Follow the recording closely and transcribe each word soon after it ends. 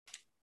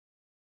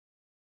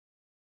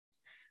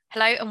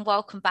Hello and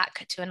welcome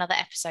back to another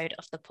episode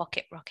of the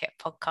Pocket Rocket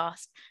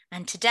podcast.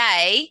 And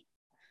today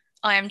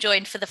I am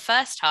joined for the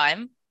first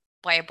time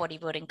by a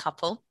bodybuilding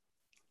couple.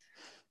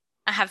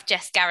 I have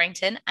Jess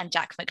Garrington and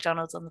Jack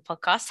Macdonald on the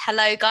podcast.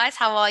 Hello guys,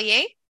 how are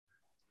you?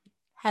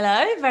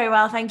 Hello, very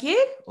well, thank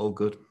you. All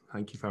good.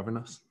 Thank you for having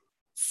us.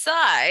 So,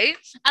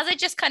 as I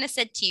just kind of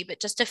said to you,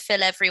 but just to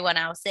fill everyone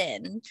else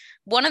in,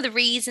 one of the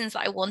reasons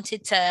I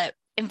wanted to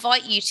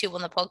invite you two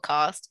on the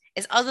podcast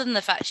is, other than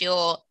the fact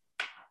you're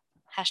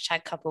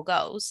 #couple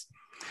goals,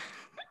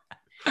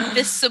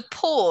 the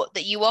support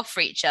that you offer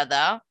each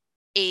other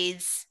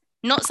is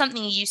not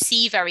something you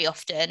see very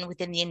often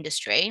within the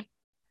industry,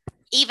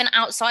 even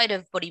outside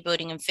of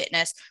bodybuilding and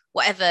fitness.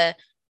 Whatever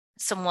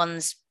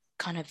someone's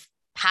kind of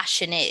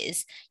passion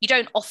is, you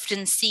don't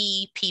often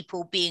see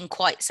people being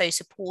quite so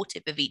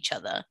supportive of each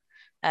other.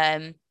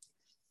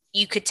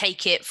 You could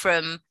take it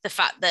from the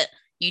fact that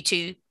you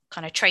two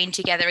kind of train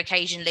together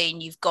occasionally,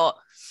 and you've got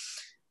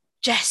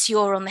Jess,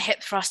 you're on the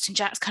hip thrust, and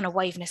Jack's kind of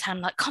waving his hand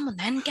like, come on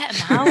then, get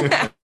him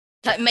out.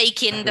 Like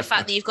making the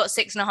fact that you've got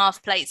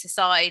 6.5 plates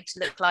aside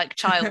look like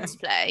child's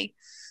play.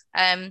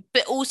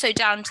 But also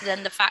down to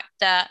then the fact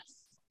that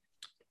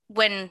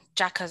when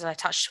Jack, as I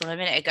touched on a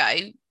minute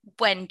ago,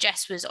 when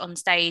Jess was on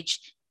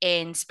stage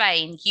in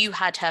Spain, you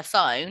had her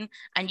phone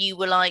and you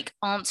were like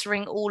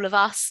answering all of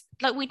us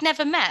like we'd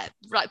never met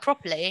like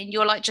properly, and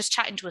you're like just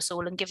chatting to us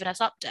all and giving us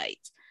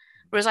updates.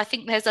 Whereas I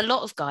think there's a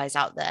lot of guys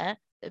out there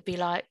that'd be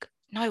like,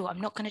 no,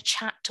 I'm not going to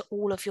chat to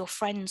all of your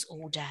friends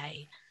all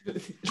day.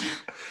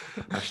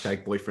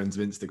 #boyfriends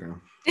of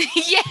Instagram.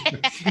 Yeah,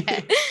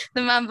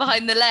 the man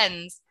behind the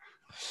lens.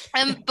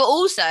 But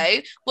also,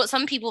 what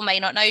some people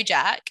may not know,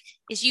 Jack,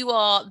 is you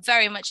are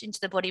very much into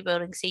the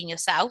bodybuilding scene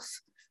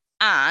yourself.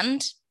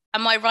 And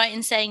am I right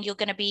in saying you're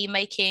going to be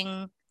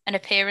making an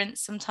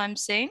appearance sometime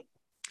soon?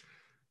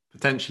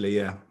 Potentially,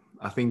 yeah.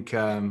 I think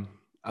I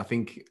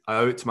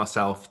owe it to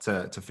myself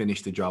to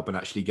finish the job and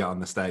actually get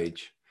on the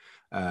stage.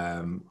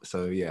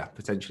 So yeah,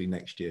 potentially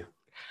next year.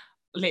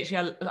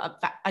 Literally,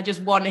 I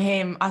just want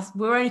him.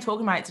 We were only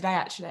talking about it today,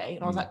 actually,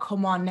 and I was like,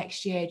 "Come on,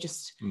 next year,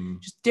 just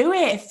do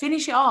it,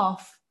 finish it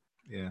off."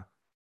 Yeah.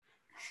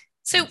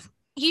 So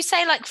you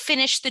say like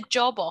finish the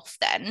job off,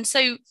 then.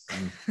 So,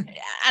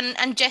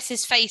 and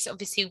Jess's face.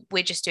 Obviously,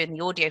 we're just doing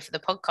the audio for the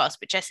podcast,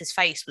 but Jess's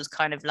face was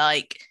kind of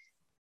like,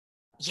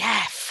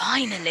 "Yeah,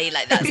 finally!"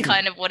 Like that's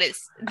kind of what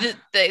it's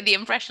the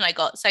impression I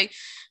got. So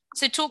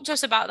talk to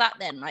us about that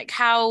then. Like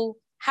how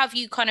have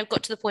you kind of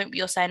got to the point where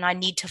you're saying, I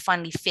need to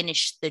finally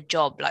finish the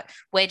job? Like,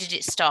 where did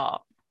it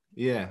start?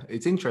 Yeah,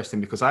 it's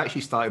interesting because I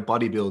actually started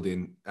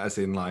bodybuilding as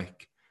in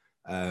like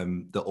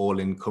the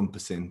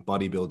all-encompassing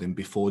bodybuilding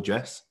before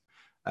Jess.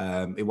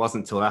 It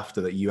wasn't until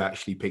after that you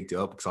actually picked it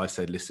up, because I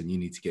said, listen, you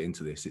need to get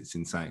into this. It's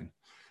insane.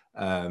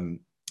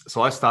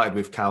 So I started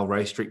with Cal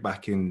Raystrick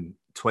back in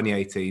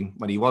 2018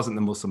 when he wasn't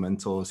the Muscle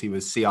Mentors. He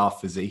was CR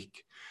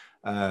Physique.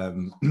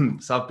 So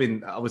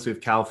I was with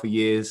Cal for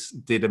years,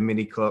 did a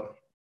mini cut,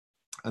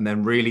 and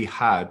then really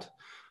had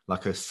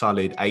like a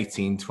solid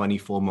 18,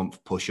 24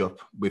 month push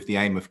up with the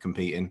aim of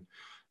competing.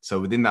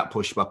 So within that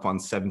push up on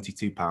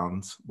 72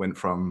 pounds, went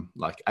from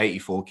like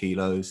 84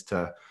 kilos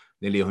to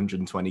nearly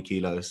 120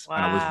 kilos. Wow.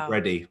 And I was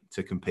ready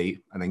to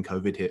compete, and then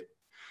COVID hit.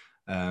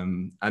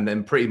 And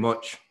then pretty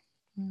much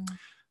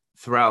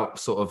throughout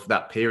sort of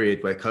that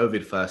period where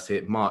COVID first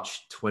hit,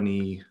 March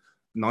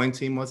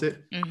 2019, was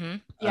it? Mm-hmm.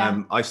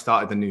 Yeah. I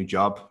started a new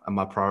job and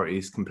my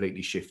priorities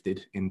completely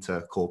shifted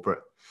into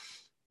corporate.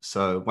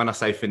 So when I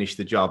say finish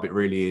the job, it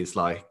really is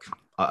like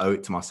I owe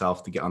it to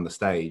myself to get on the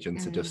stage and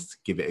to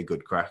just give it a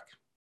good crack.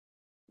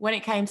 When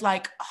it came to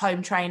like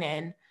home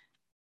training,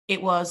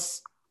 it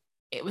was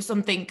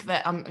something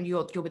that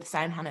you'll be the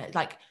same, Hannah.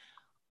 Like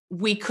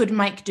we could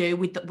make do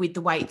with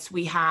the weights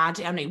we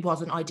had, and it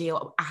wasn't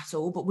ideal at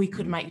all, but we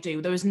could make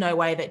do. There was no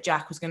way that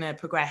Jack was going to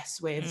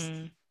progress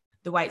with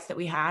the weights that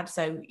we had.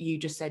 So you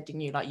just said,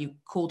 didn't you? Like you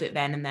called it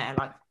then and there,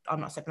 like, I'm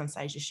not stepping on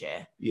stage this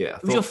year. Yeah.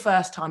 It was your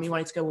first time you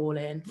wanted to go all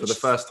in. For the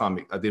first time,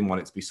 I didn't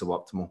want it to be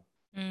suboptimal.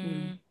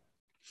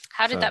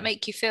 How did that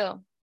make you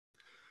feel?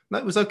 No,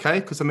 it was okay,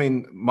 because I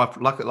mean,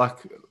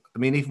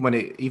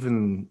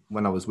 even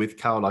when I was with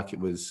Cal, like it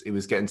was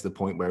getting to the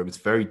point where it was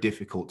very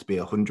difficult to be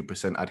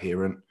 100%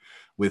 adherent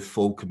with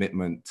full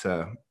commitment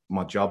to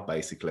my job,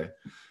 basically.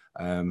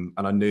 And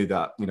I knew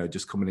that,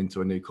 just coming into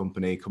a new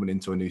company, coming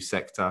into a new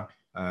sector,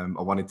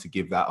 I wanted to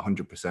give that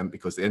 100%,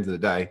 because at the end of the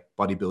day,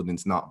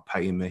 bodybuilding's not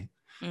paying me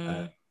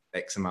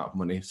X amount of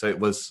money. So it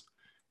was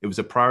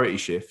a priority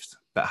shift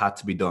that had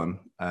to be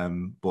done.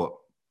 But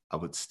I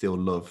would still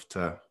love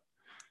to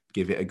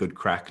give it a good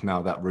crack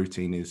now that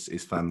routine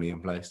is firmly in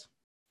place.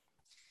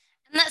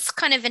 And that's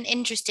kind of an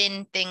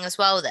interesting thing as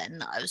well then,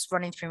 that I was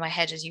running through my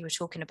head as you were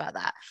talking about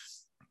that,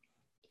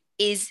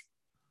 is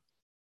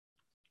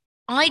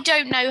I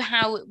don't know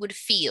how it would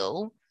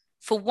feel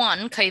for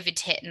one, COVID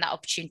to hit and that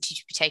opportunity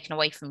to be taken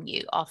away from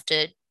you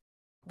after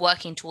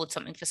working towards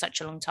something for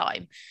such a long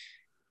time.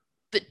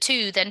 But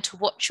two, then to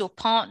watch your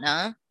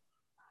partner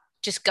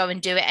just go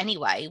and do it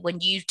anyway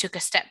when you took a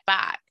step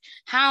back.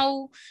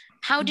 How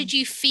How did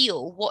you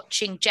feel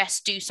watching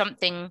Jess do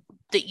something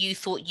that you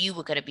thought you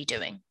were going to be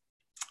doing?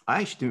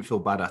 I actually didn't feel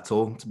bad at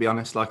all, to be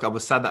honest. Like, I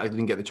was sad that I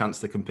didn't get the chance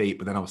to compete,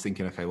 but then I was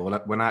thinking, okay,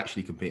 well, when I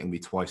actually compete, I'm going to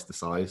be twice the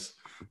size.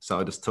 So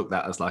I just took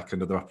that as like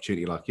another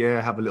opportunity, like,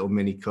 yeah, have a little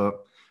mini cut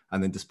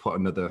and then just put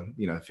another,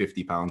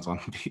 50 pounds on.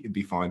 It'd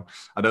be fine.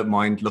 I don't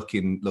mind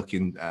looking,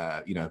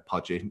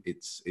 podgy.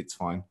 It's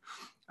fine.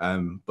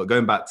 But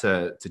going back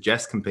to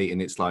Jess competing,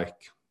 it's like,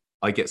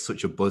 I get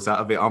such a buzz out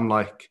of it. I'm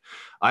like,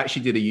 I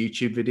actually did a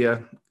YouTube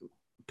video.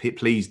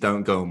 Please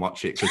don't go and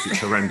watch it because it's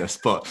horrendous.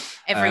 But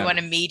everyone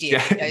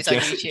immediately goes on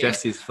YouTube.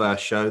 Jess's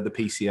first show, the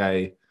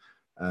PCA.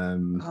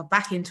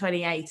 Back in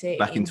 2018.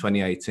 Back in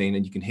 2018,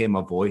 and you can hear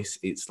my voice.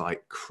 It's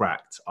like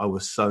cracked. I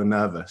was so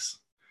nervous.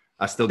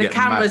 I still get the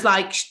camera's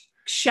like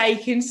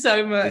shaking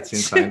so much. It's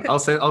insane.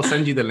 I'll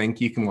send you the link.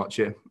 You can watch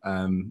it.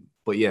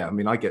 But yeah, I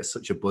mean, I get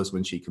such a buzz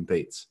when she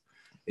competes.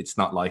 It's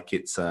not like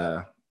it's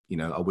I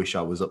wish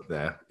I was up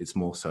there. It's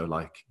more so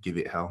like, give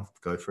it hell,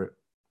 go for it.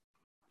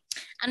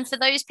 And for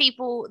those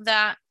people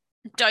that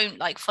don't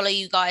like follow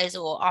you guys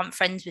or aren't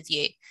friends with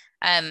you,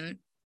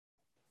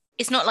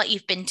 it's not like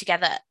you've been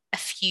together a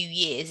few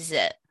years, is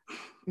it?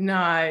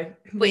 No.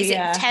 Is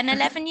it 10,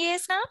 11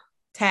 years now?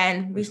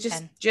 10. We've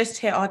just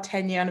hit our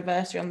 10-year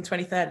anniversary on the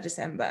 23rd of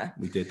December.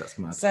 We did, that's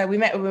mad. So we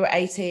met when we were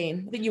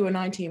 18. I think you were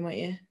 19, weren't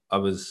you? I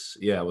was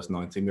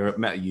 19. We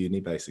met at uni,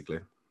 basically.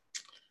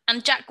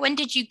 And Jack, when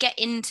did you get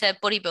into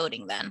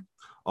bodybuilding then?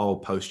 Oh,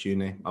 post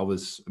uni.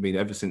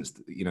 Ever since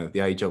the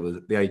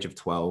age of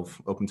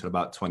 12 up until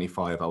about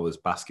 25, I was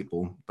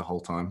basketball the whole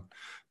time.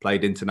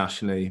 Played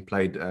internationally,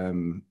 played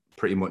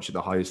pretty much at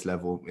the highest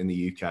level in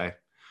the UK.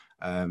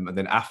 And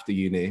then after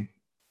uni,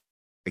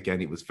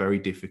 again, it was very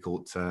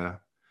difficult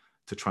to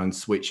try and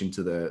switch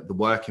into the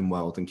working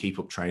world and keep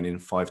up training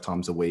 5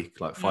 times a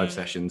week, like 5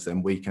 sessions,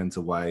 then weekends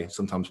away,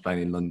 sometimes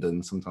playing in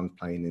London, sometimes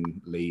playing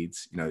in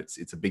Leeds.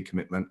 It's a big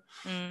commitment.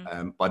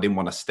 But I didn't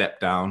want to step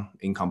down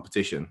in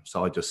competition.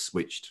 So I just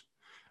switched.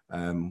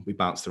 We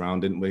bounced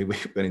around, didn't we? We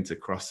went into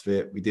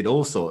CrossFit. We did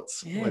all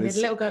sorts. Yeah, we had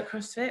a little go at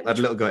CrossFit. We had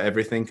a little go at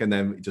everything. And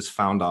then we just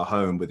found our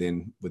home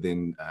within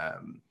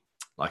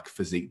like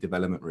physique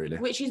development, really.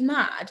 Which is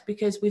mad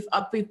because we've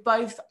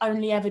both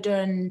only ever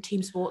done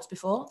team sports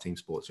before. Team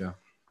sports, yeah.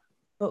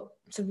 But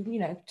so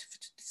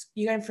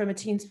you're going from a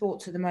team sport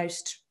to the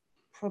most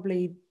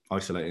probably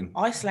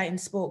isolating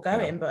sport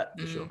going, but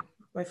for sure.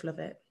 Both love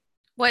it.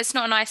 Well, it's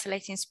not an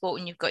isolating sport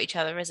when you've got each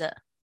other, is it?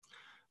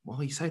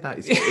 Well, you say that.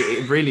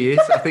 It really is.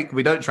 I think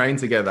we don't train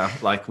together.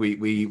 Like we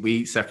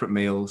eat separate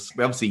meals.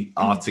 We obviously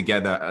are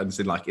together and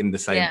in the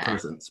same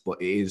presence, but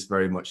it is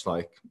very much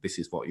like, this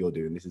is what you're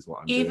doing. This is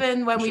what I'm doing.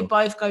 Even when we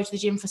both go to the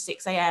gym for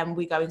 6 a.m,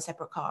 we go in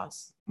separate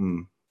cars.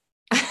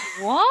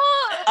 What?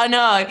 I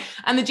know.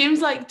 And the gym's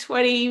like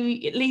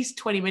at least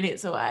 20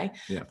 minutes away.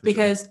 Yeah.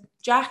 Because sure.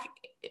 Jack,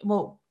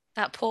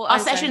 that poor our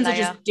sessions are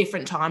just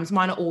different times.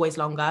 Mine are always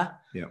longer.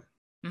 Yeah.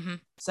 Mm-hmm.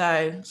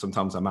 So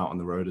sometimes I'm out on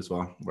the road as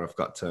well, where I've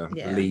got to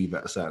leave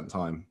at a certain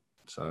time.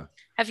 So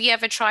have you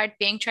ever tried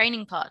being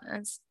training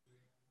partners?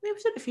 We've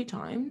done it a few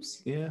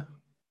times. Yeah.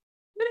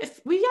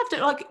 We've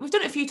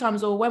done it a few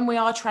times, or when we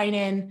are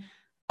training,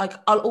 like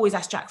I'll always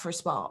ask Jack for a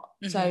spot.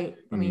 So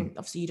I mean,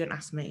 obviously you don't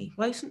ask me.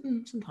 Well,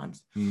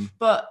 sometimes,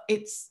 but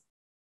it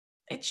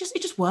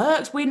just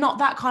works. We're not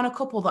that kind of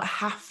couple that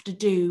have to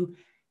do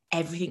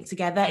everything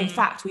together. In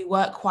fact, we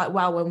work quite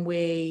well when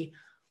we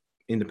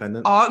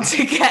independent aren't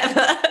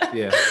together.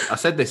 Yeah, I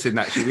said this in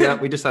actually.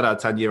 We just had our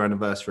 10-year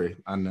anniversary,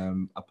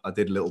 and I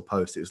did a little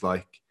post. It was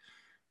like,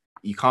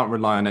 you can't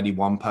rely on any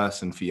one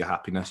person for your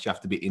happiness. You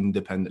have to be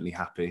independently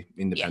happy,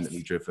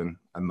 independently driven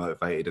and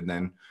motivated. And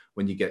then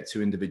when you get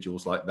 2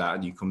 individuals like that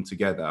and you come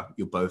together,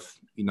 you're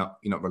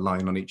not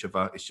relying on each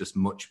other. It's just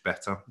much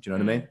better. Do you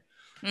know what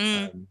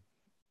I mean?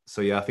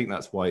 So yeah, I think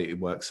that's why it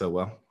works so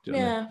well. Do you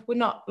know what I mean? We're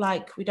not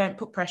we don't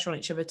put pressure on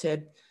each other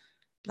to,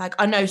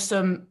 I know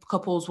some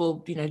couples will,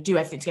 do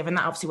everything together, and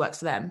that obviously works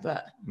for them.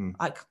 But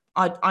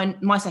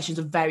my sessions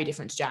are very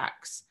different to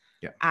Jack's.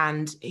 Yeah.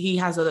 And he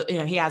has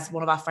he has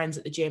one of our friends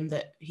at the gym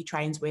that he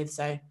trains with.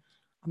 So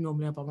I'm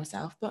normally all by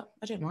myself, but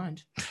I don't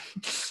mind.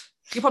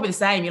 You're probably the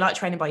same. You like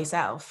training by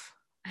yourself.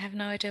 I have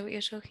no idea what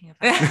you're talking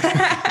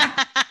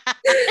about.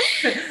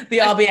 The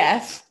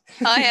RBF.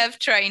 I have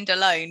trained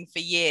alone for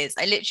years.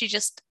 I literally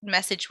just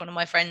messaged one of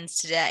my friends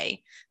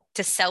today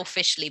to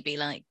selfishly be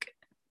like,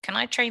 can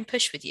I train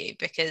push with you?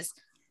 Because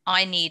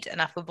I need an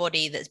upper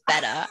body that's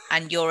better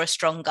and you're a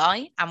strong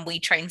guy and we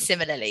train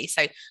similarly.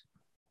 So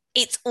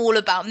it's all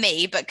about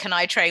me, but can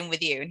I train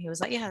with you? And he was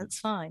like, yeah, that's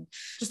fine.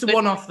 Just a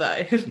one-off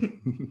though.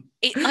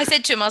 I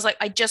said to him, I was like,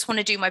 I just want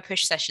to do my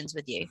push sessions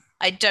with you.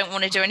 I don't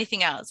want to do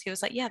anything else. He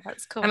was like, yeah,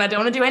 that's cool. And I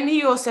don't want to do any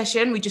of your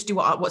session. We just do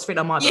what's written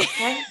on my book.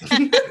 Okay?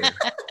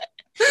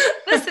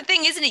 That's the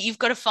thing, isn't it? You've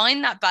got to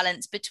find that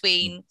balance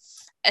between,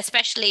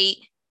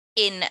 especially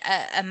in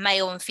a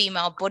male and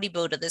female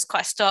bodybuilder, there's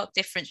quite a stark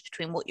difference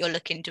between what you're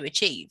looking to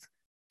achieve.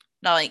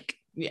 Like,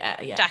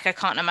 yeah. Jack, I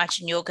can't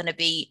imagine you're going to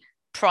be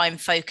prime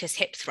focus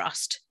hip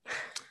thrust.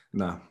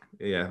 No,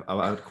 Yeah,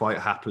 I would quite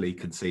happily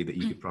concede that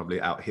you could probably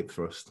out hip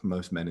thrust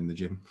most men in the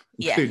gym,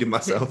 Yeah. including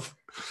myself.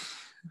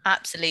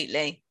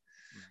 Absolutely.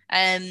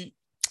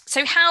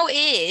 So how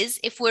is,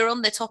 if we're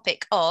on the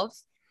topic of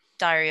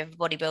Diary of a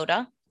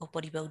Bodybuilder or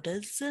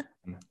bodybuilders,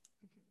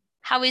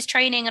 how is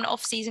training and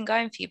off season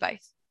going for you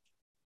both?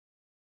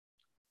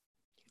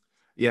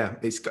 Yeah,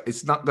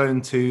 it's not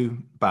going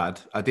too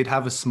bad. I did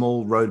have a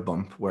small road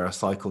bump where I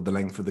cycled the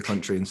length of the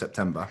country in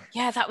September.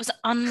 Yeah, that was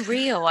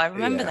unreal. I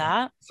remember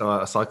that. So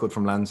I cycled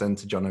from Land's End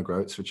to John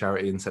O'Groats for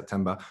charity in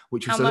September,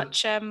 which was how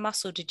much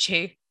muscle did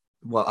you?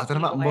 Well, I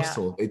don't know about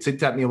muscle. It did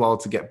take me a while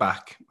to get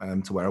back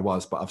to where I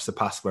was, but I've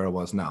surpassed where I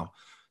was now.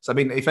 So, I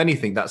mean, if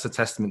anything, that's a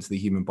testament to the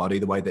human body,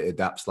 the way that it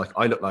adapts. Like,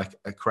 I looked like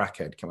a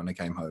crackhead when I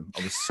came home.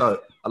 I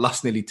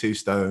lost nearly 2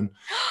 stone.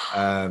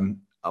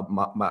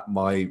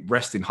 My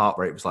resting heart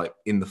rate was like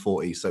in the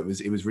 40s. So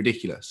it was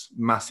ridiculous.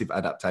 Massive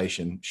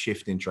adaptation,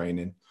 shift in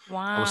training.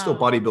 Wow. I was still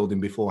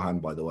bodybuilding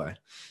beforehand, by the way.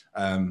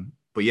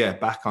 But yeah,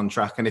 back on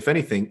track. And if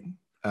anything,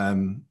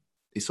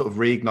 it sort of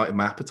reignited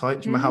my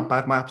appetite. Do you remember how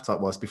bad my appetite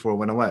was before I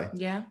went away?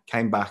 Yeah.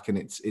 Came back and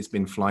it's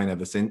been flying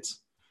ever since.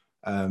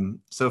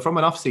 So from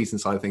an off-season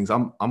side of things,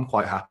 I'm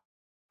quite happy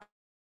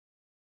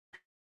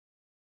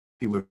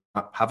with.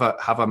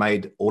 Have I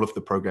made all of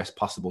the progress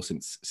possible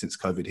since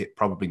COVID hit?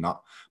 Probably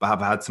not. But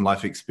have I had some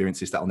life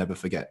experiences that I'll never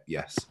forget?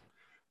 Yes.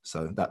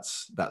 So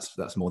that's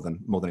more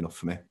than enough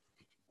for me.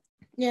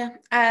 Yeah.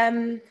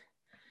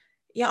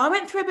 Yeah, I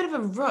went through a bit of a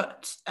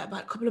rut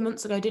about a couple of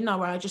months ago, didn't I?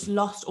 Where I just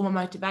lost all my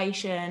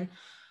motivation.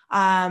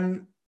 I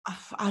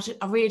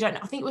really don't know.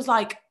 I think it was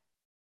like,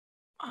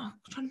 I'm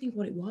trying to think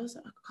what it was.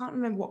 I can't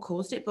remember what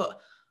caused it, but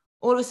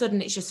all of a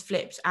sudden it's just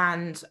flipped.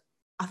 And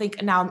I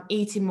think now I'm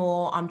eating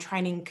more. I'm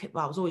training.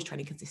 Well, I was always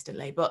training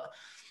consistently, but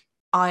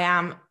I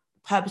am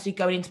purposely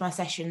going into my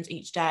sessions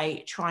each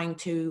day, trying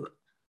to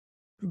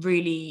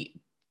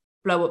really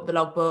blow up the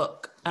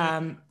logbook,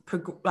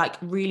 like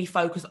really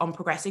focus on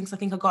progressing. So I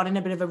think I got in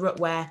a bit of a rut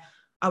where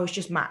I was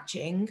just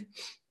matching.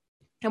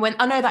 And when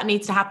I know that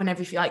needs to happen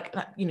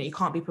you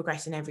can't be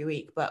progressing every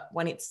week, but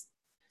when it's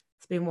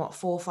been 4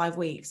 or 5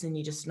 weeks and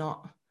you're just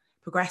not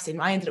progressing,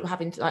 I ended up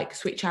having to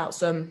switch out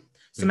some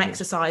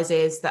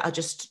exercises that I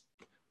just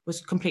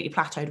was completely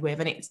plateaued with,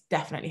 and it's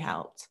definitely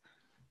helped.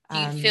 Do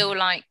you feel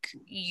like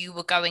you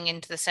were going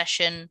into the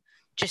session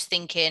just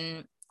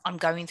thinking, I'm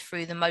going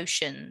through the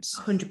motions?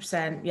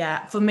 100%.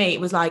 Yeah. For me,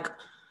 it was like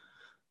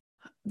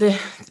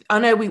I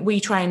know we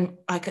train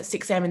at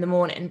 6 a.m. in the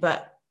morning,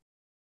 but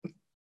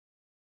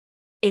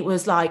it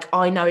was like,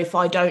 I know if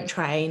I don't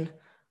train,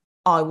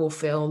 I will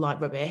feel like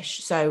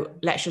rubbish. So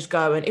let's just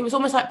go. And it was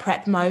almost like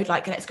prep mode,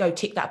 let's go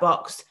tick that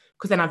box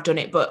because then I've done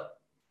it. But,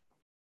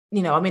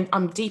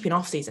 I'm deep in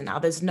off season now.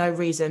 There's no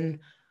reason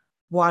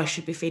why I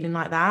should be feeling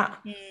like that.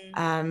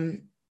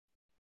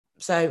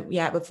 So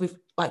yeah, we've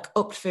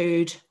upped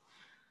food,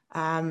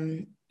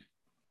 and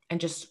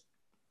just,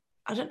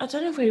 I don't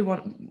know if we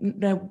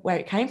know where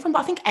it came from,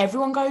 but I think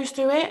everyone goes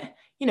through it.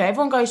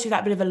 Everyone goes through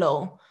that bit of a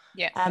lull.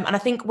 Yeah. And I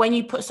think when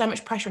you put so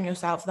much pressure on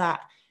yourself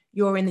that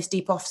you're in this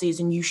deep off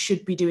season, you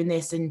should be doing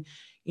this, and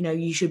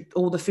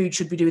all the food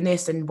should be doing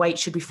this, and weight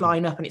should be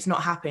flying up, and it's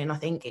not happening. I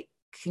think it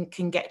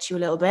can get you a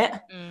little bit.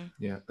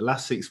 Yeah. The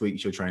last 6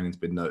 weeks, your training's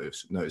been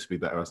noticeably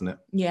better, hasn't it?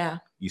 Yeah.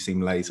 You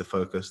seem laser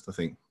focused, I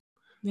think.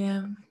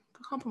 Yeah. I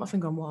can't put my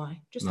finger on why.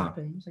 It just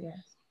happens, I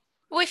guess.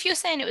 Well, if you're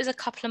saying it was a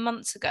couple of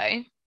months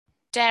ago,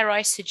 dare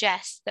I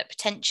suggest that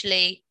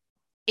potentially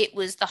it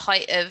was the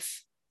height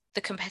of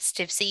the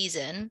competitive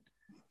season,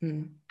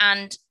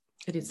 and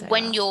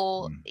when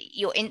your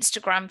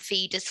Instagram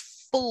feed is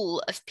full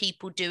of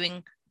people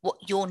doing what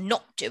you're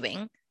not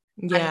doing,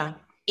 and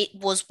it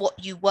was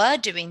what you were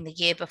doing the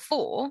year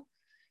before,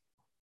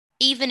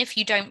 even if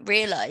you don't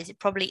realize, it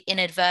probably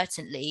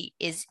inadvertently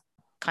is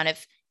kind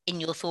of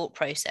in your thought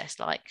process,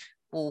 like,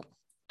 well,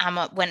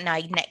 when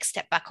I next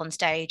step back on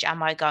stage,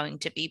 am I going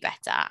to be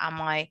better?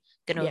 Am I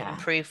going to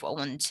improve what I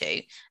want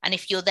to? And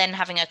if you're then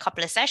having a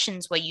couple of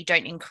sessions where you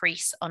don't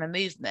increase on a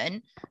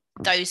movement,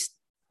 those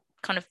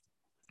kind of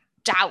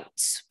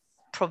doubts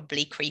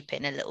probably creep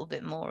in a little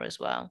bit more as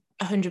well.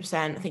 100%.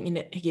 I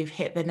think you've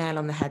hit the nail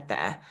on the head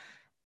there.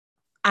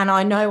 And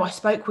I know I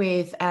spoke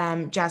with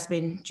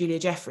Jasmine Julia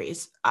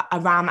Jeffries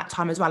around that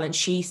time as well, and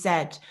she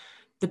said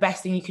the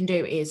best thing you can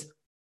do is,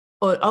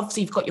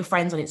 obviously you've got your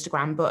friends on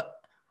Instagram, but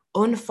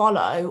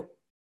unfollow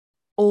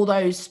all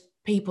those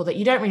people that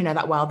you don't really know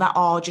that well that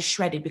are just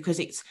shredded, because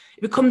it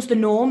becomes the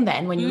norm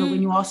then when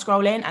you are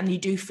scrolling, and you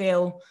do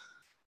feel,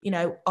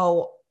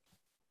 oh,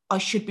 I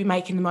should be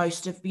making the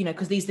most of,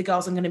 because these are the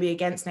girls I'm going to be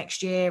against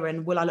next year,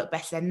 and will I look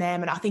better than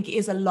them? And I think it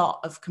is a lot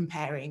of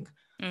comparing.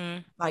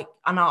 And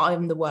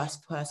I'm the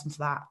worst person for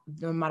that.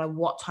 No matter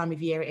what time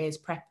of year it is,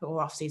 prep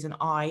or off season,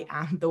 I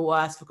am the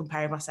worst for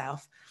comparing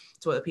myself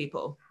to other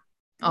people.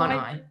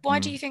 Why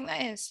do you think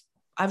that is?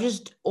 I've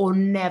just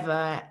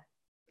never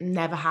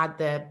had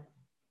the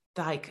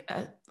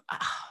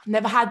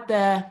never had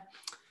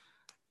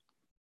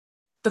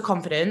the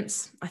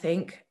confidence, I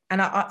think.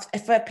 And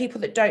for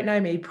people that don't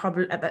know me,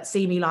 probably that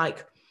see me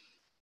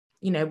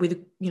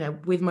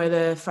with my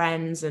other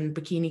friends and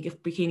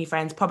bikini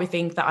friends probably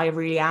think that I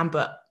really am,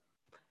 but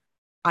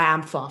I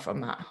am far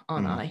from that,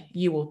 aren't I?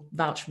 You will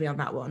vouch for me on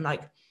that one.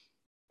 Like,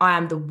 I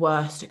am the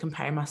worst at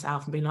comparing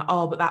myself and being like,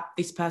 oh, but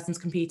this person's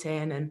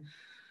competing and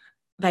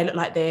they look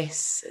like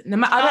this.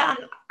 And I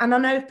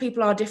know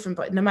people are different,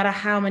 but no matter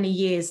how many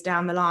years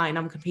down the line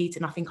I'm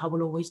competing, I think I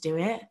will always do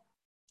it.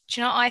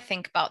 Do you know what I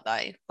think about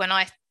though?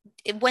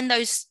 When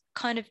those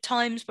kind of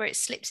times where it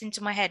slips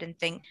into my head and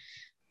think,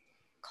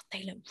 God,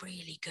 they look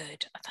really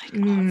good. I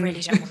think, I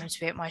really don't want them to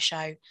be at my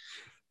show.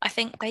 I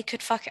think they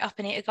could fuck it up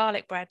and eat a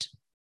garlic bread.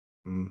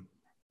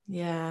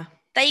 Yeah.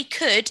 They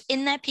could,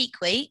 in their peak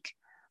week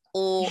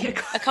or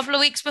a couple of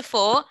weeks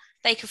before,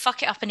 they could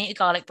fuck it up and eat a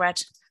garlic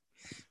bread.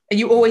 And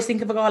you always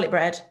think of a garlic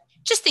bread?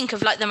 Just think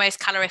of like the most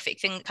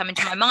calorific thing coming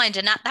to my mind.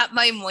 And at that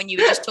moment when you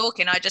were just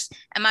talking, I just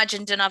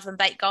imagined an oven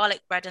baked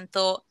garlic bread and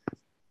thought,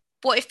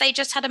 what if they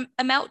just had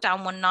a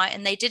meltdown one night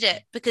and they did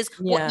it? Because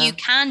what you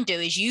can do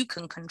is you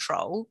can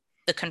control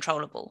the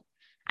controllable.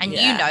 And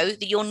you know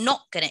that you're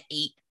not going to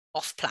eat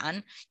off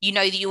plan. You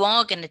know that you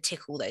are going to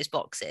tick all those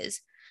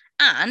boxes.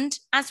 And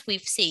as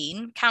we've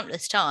seen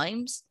countless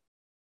times,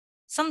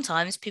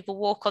 sometimes people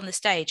walk on the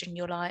stage and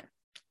you're like,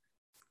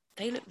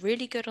 they look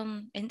really good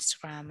on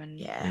Instagram. And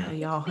yeah,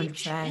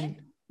 100%.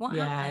 What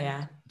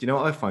happened? Do you know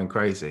what I find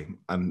crazy?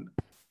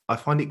 I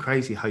find it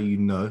crazy how you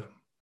know.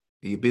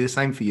 It'd be the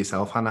same for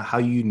yourself, Hannah, how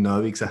you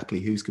know exactly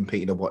who's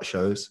competing at what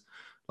shows.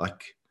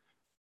 Like,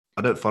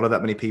 I don't follow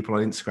that many people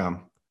on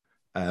Instagram,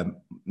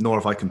 nor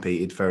have I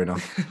competed, fair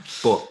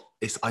enough. But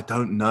I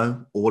don't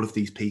know all of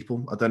these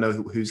people. I don't know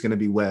who's going to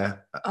be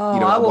where,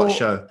 at what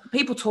show.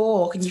 People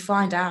talk and you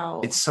find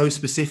out. It's so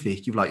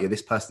specific. You're like,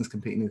 this person's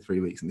competing in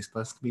 3 weeks and this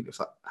person's competing. It's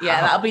like,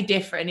 yeah, that'll be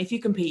different. If you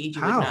competed,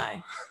 you would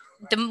know.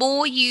 The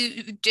more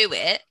you do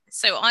it.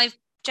 So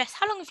Jess,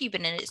 how long have you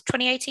been in it? It's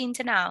 2018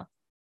 to now?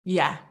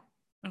 Yeah.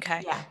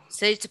 Okay. Yeah.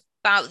 So it's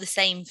about the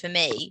same for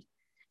me.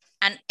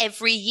 And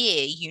every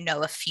year, you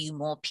know a few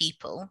more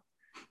people.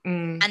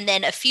 And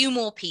then a few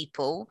more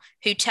people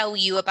who tell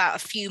you about a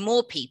few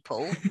more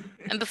people.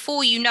 And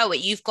before you know it,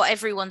 you've got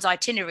everyone's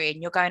itinerary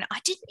and you're going, I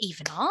didn't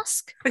even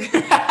ask.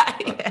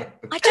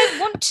 I don't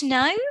want to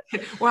know.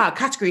 Wow,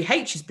 category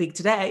H is big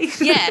today.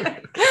 Yeah.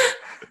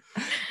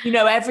 You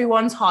know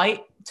everyone's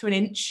height to an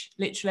inch,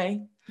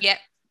 literally. Yep.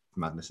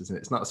 Madness, isn't it?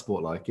 It's not a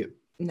sport like it.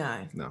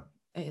 No.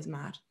 It is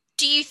mad.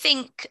 Do you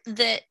think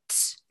that,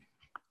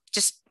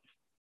 just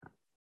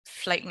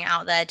floating it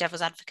out there,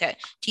 devil's advocate,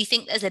 do you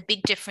think there's a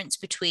big difference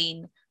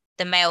between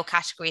the male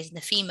categories and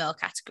the female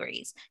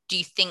categories? Do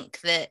you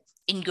think that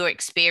in your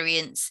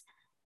experience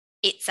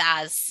it's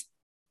as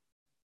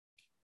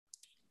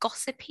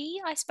gossipy,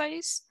 I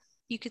suppose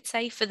you could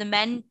say, for the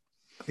men?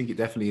 I think it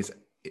definitely is.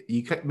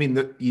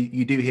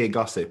 You do hear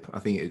gossip. I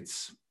think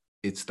it's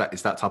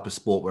that type of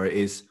sport where it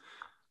is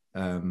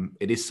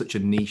such a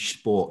niche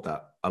sport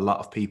that a lot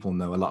of people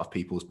know a lot of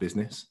people's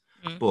business.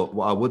 But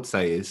what I would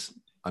say is,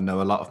 I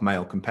know a lot of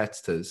male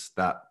competitors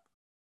that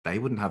they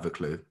wouldn't have a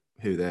clue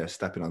who they're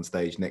stepping on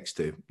stage next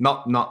to.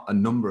 Not a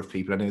number of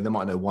people. I know they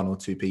might know 1 or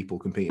 2 people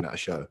competing at a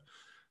show,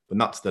 but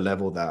not to the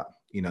level that,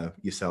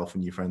 yourself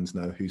and your friends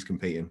know who's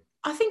competing.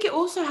 I think it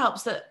also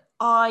helps that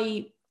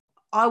I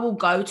will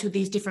go to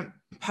these different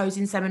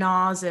posing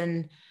seminars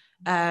and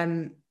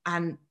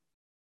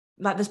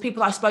like there's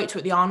people I spoke to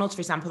at the Arnold's,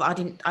 for example,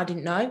 that I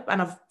didn't know,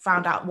 and I've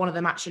found out one of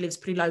them actually lives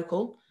pretty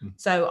local,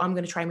 so I'm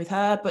going to train with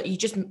her. But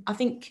I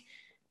think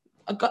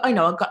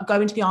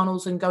going to the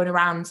Arnold's and going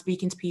around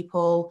speaking to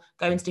people,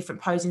 going to different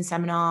posing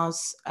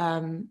seminars,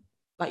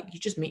 like you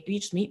just meet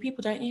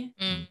people, don't you?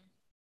 And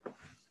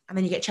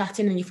then you get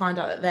chatting and you find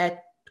out that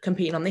they're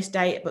competing on this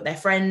date, but their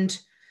friend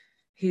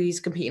who's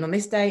competing on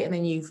this date, and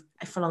then you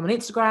follow them on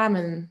Instagram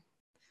and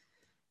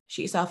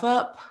shoot yourself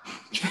up.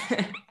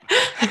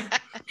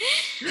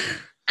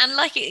 And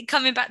like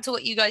coming back to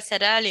what you guys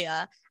said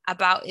earlier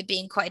about it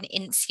being quite an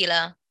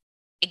insular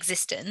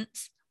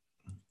existence,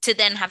 to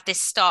then have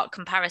this stark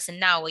comparison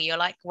now where you're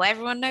like, well,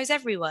 everyone knows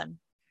everyone.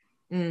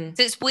 So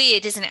it's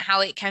weird, isn't it,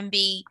 how it can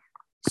be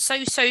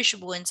so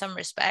sociable in some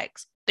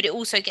respects, but it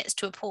also gets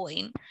to a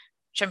point,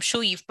 which I'm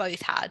sure you've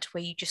both had,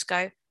 where you just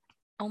go,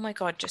 oh my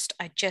God,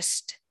 I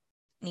just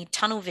need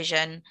tunnel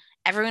vision.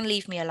 Everyone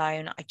leave me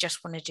alone. I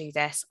just want to do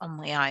this on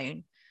my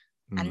own.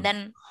 And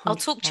then I'll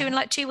talk to you in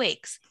like 2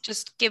 weeks.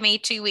 Just give me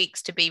 2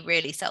 weeks to be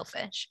really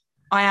selfish.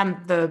 I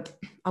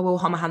will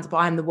hold my hands up, but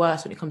I am the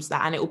worst when it comes to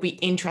that. And it will be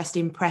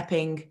interesting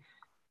prepping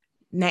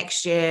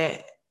next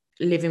year,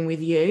 living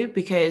with you,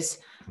 because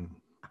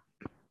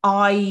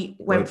I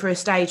went through a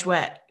stage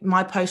where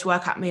my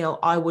post-workout meal,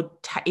 I would,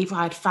 if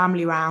I had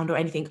family around or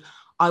anything,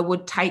 I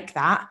would take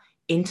that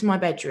into my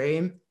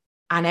bedroom,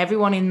 and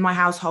everyone in my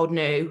household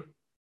knew,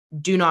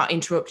 do not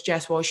interrupt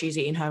Jess while she's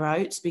eating her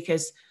oats,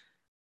 because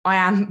I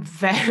am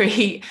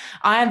very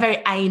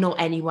anal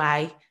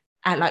anyway,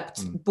 and like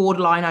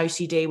borderline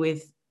OCD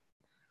with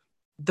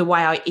the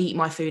way I eat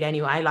my food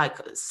anyway. Like,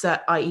 so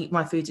I eat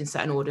my foods in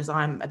certain orders.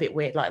 I'm a bit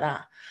weird like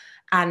that.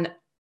 And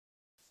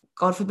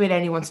God forbid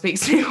anyone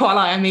speaks to me while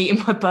I am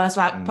eating my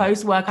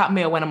post-workout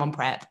meal when I'm on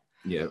prep.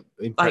 Yeah,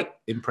 in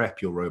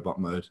prep, you're robot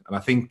mode. And I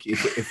think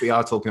if we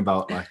are talking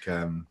about like,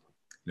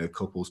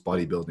 couples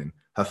bodybuilding,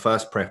 her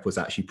first prep was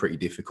actually pretty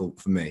difficult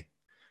for me.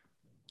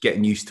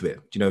 Getting used to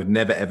it.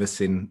 Never ever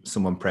seen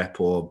someone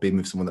prep or been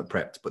with someone that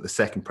prepped, but the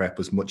second prep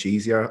was much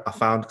easier, I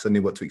found, because I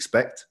knew what to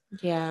expect.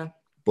 Yeah.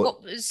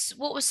 But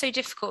what was so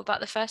difficult about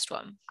the first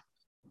one?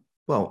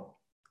 Well,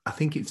 I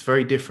think it's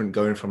very different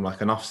going from like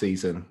an off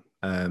season.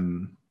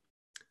 Very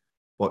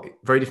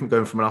different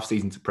going from an off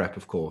season to prep,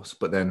 of course.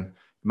 But then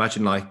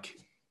imagine like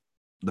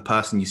the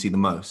person you see the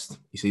most,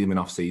 you see them in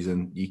off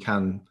season, you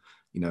can,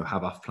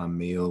 have off plan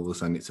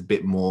meals and it's a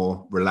bit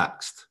more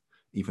relaxed,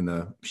 even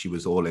though she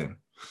was all in.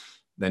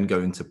 Then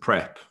going to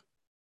prep,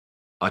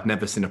 I'd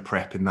never seen a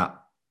prep in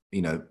that,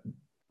 it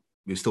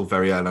was still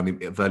very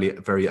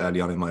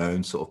early on in my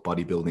own sort of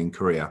bodybuilding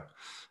career.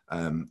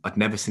 I'd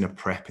never seen a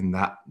prep in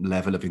that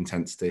level of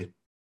intensity,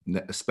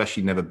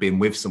 especially never been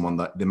with someone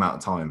that the amount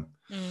of time.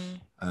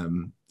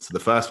 So the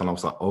first one, I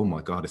was like, oh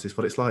my God, is this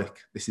what it's like?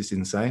 This is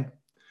insane.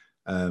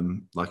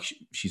 Like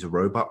she's a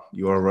robot.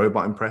 You're a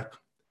robot in prep.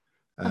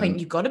 I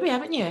think you've got to be,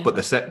 haven't you? But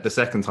the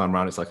second time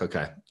around, it's like,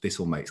 okay, this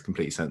all makes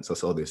complete sense. I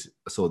saw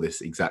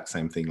this exact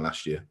same thing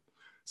last year.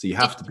 So you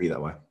have to be that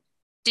way.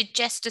 Did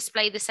Jess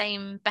display the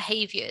same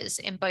behaviours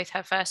in both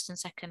her first and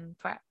second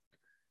prep?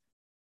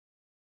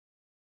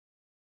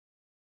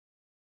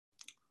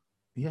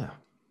 Yeah.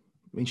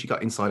 I mean, she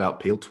got inside out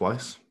peeled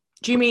twice.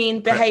 Do you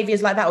mean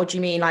behaviours like that, or do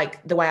you mean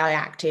like the way I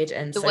acted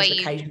and social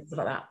occasions, stuff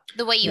like that?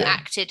 The way you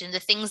acted and the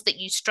things that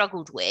you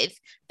struggled with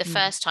the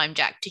first time,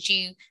 Jack, did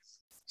you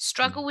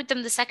struggle with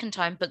them the second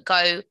time but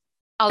go,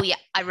 oh yeah,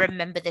 I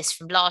remember this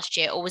from last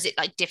year, or was it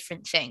like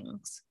different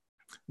things?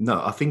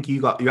 No, I think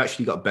you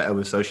actually got better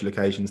with social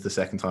occasions the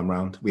second time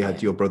round. We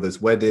had your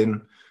brother's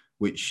wedding,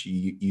 which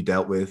you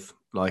dealt with.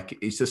 Like,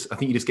 it's just, I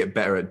think you just get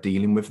better at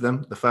dealing with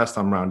them. The first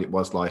time round, it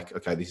was like,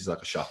 okay, this is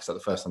like a shock. It's like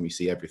the first time you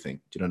see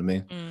everything. Do you know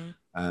what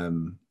I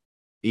mean?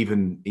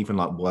 Even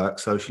like work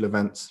social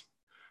events.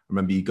 I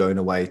remember you going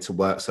away to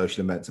work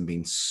social events and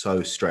being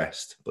so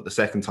stressed. But the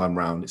second time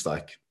round, it's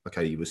like,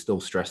 okay, you were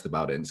still stressed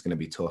about it. And it's going to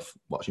be tough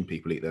watching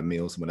people eat their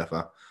meals and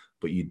whatever.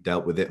 But you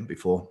dealt with it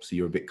before, so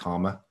you're a bit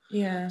calmer.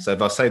 Yeah. So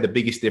if I say the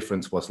biggest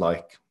difference was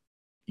like,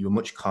 you were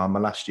much calmer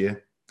last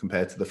year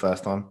compared to the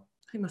first time.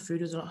 I think my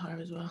food was a lot higher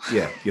as well.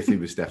 Yeah, your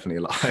food was definitely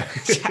a lot higher.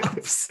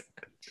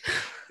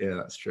 Yeah,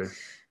 that's true.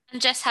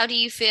 And Jess, how do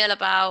you feel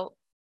about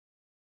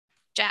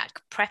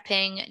Jack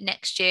prepping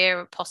next year,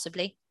 or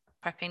possibly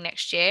prepping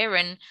next year,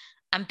 and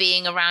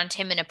being around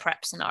him in a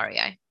prep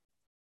scenario?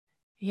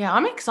 Yeah,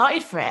 I'm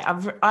excited for it.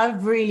 I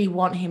really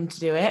want him to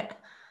do it.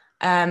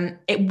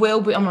 It will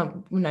be,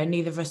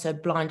 neither of us are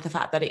blind to the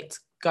fact that it's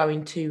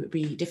going to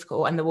be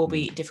difficult, and there will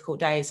be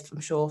difficult days,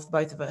 I'm sure, for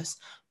both of us.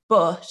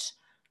 But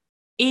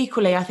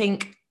equally, I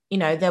think,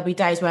 there'll be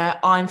days where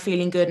I'm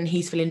feeling good and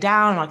he's feeling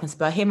down and I can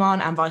spur him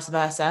on, and vice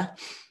versa.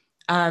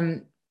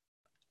 During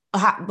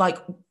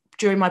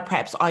my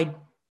preps, I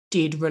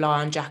did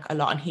rely on Jack a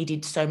lot, and he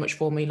did so much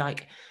for me.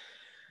 Like,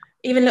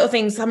 even little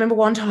things. I remember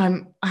one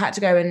time I had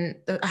to go and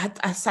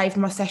I saved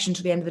my session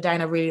to the end of the day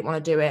and I really didn't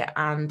want to do it.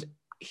 And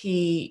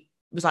he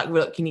was like,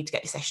 look, you need to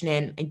get your session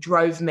in. He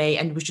drove me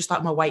and was just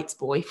like my weights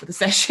boy for the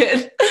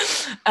session.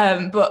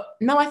 But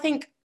no, I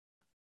think,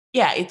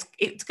 yeah,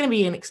 it's going to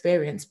be an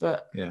experience.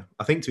 But yeah,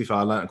 I think, to be fair,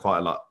 I learned quite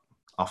a lot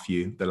off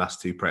you the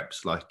last two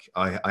preps. Like,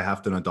 I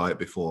have done a diet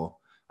before,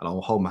 and I'll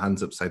hold my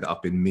hands up, say that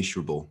I've been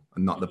miserable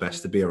and not the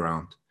best to be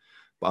around.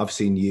 But I've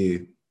seen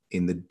you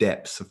in the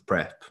depths of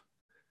prep,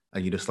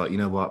 and you're just like, you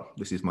know what,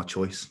 this is my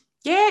choice.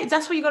 Yeah,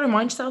 that's what you got to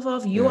remind yourself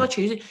of. You are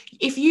choosing.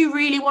 If you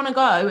really want to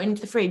go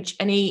into the fridge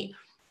and eat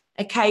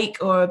a cake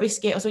or a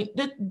biscuit or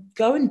something,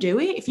 go and do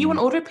it. If you want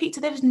to order a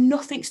pizza, there's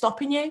nothing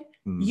stopping you.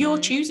 You're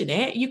choosing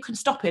it. You can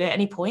stop it at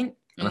any point.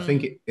 And I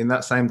think in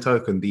that same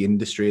token, the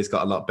industry has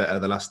got a lot better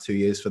the last 2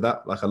 years for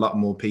that. Like, a lot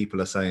more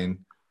people are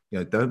saying,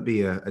 don't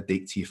be a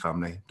dick to your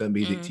family. Don't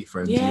be a dick to your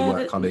friends and your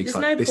work colleagues.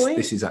 Like,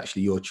 this is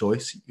actually your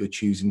choice. You're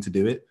choosing to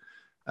do it.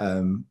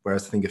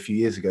 Whereas I think a few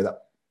years ago, that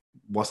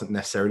wasn't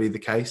necessarily the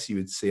case. You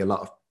would see a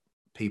lot of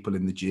people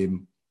in the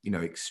gym,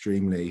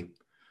 extremely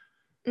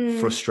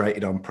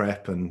frustrated on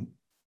prep and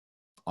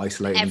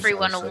isolating.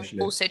 Everyone will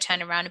also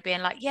turn around and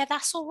being like, yeah,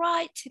 that's all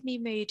right, Timmy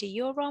Moody,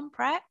 you're on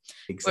prep.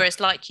 Exactly.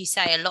 Whereas, like you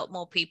say, a lot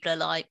more people are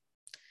like,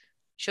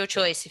 it's your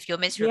choice. If you're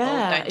miserable,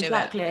 don't do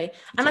it.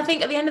 And I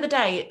think at the end of the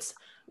day, it's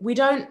we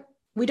don't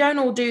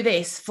all do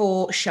this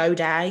for show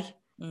day.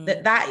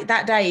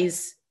 That day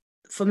is,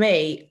 for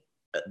me,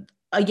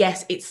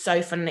 yes, it's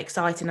so fun and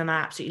exciting and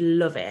I absolutely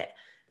love it.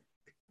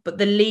 But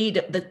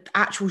the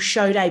actual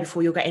show day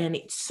before you're getting in,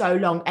 it's so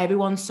long.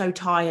 Everyone's so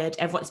tired.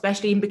 Everyone,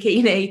 especially in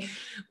bikini,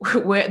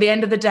 we're at the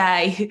end of the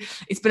day.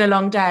 It's been a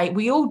long day.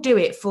 We all do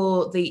it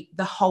for the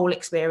whole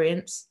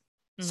experience.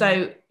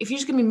 So if you're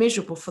just going to be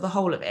miserable for the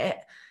whole of it,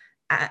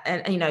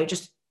 and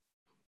just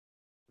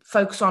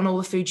focus on all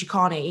the food you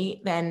can't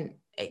eat, then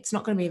it's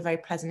not going to be a very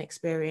pleasant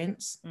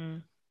experience.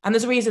 And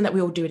there's a reason that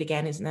we all do it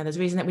again, isn't there? There's a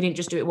reason that we didn't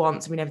just do it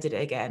once and we never did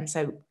it again.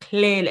 So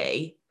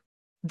clearly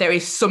there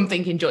is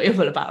something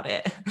enjoyable about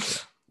it.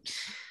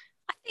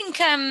 I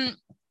think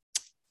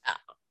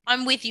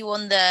I'm with you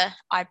on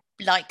I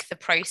like the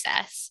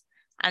process,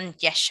 and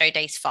yes, show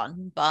day's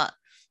fun, but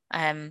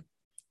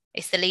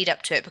it's the lead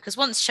up to it, because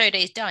once show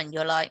day's done,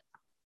 you're like,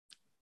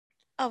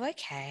 oh,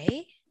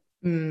 okay,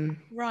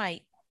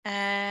 right.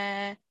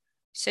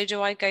 So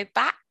do I go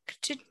back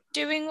to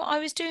doing what I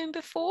was doing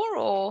before,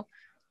 or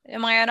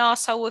am I an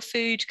arsehole with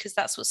food because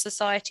that's what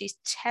society's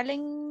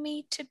telling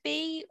me to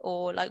be,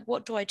 or like,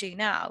 what do I do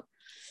now?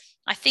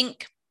 I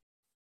think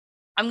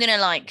I'm gonna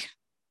like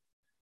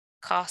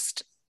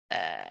cast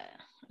a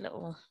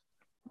little,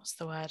 what's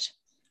the word?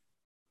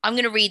 I'm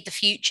gonna read the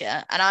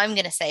future, and I'm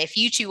gonna say, if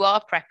you two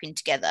are prepping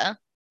together,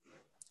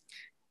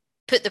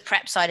 put the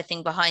prep side of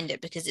thing behind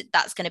it, because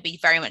that's going to be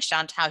very much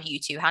down to how you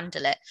two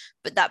handle it.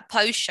 But that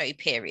post-show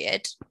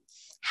period,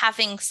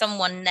 having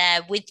someone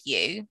there with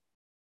you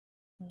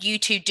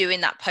two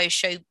doing that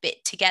post-show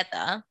bit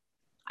together,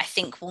 I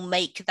think will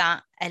make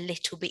that a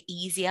little bit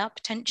easier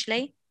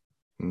potentially.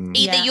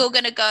 Either you're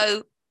going to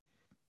go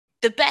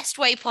the best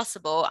way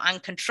possible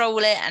and control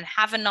it and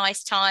have a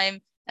nice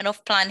time and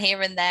off plan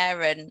here and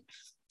there and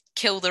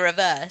kill the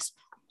reverse,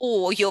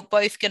 or you're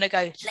both going to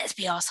go, let's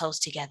be assholes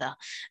together.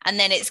 And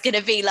then it's going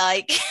to be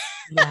like...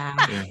 yeah.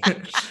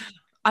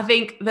 I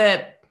think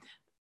that,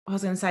 I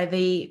was going to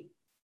say,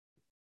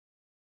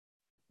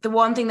 the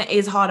one thing that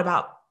is hard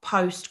about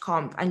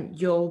post-comp, and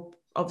you'll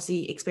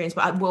obviously experience,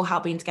 but will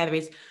help being together,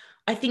 is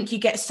I think you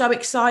get so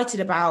excited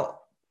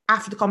about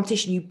after the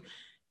competition,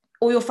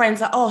 all your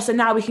friends are like, oh, so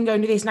now we can go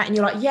and do this and that, and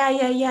you're like,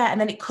 yeah. And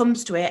then it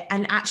comes to it,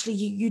 and actually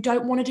you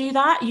don't want to do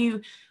that.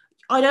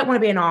 I don't want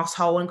to be an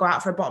asshole and go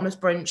out for a bottomless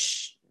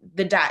brunch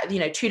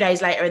 2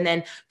 days later and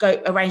then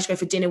arrange to go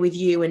for dinner with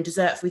you and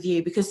dessert with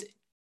you, because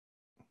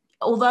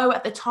although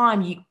at the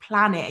time you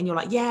plan it and you're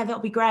like, yeah, that'll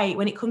be great,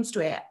 when it comes to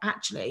it,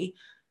 actually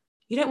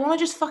you don't want to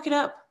just fuck it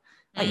up.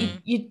 Like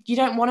you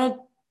don't want to.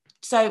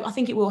 So I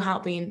think it will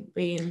help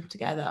being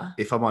together.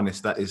 If I'm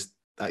honest, that is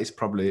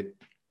probably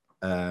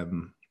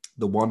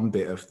the one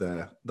bit of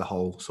the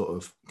whole sort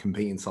of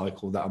competing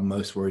cycle that I'm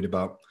most worried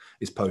about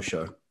is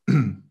post-show.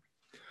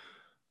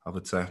 I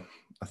would say.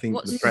 I think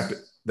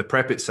the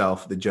prep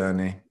itself, the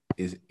journey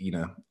is,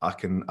 I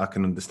can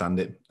understand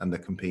it and the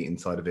competing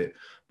side of it.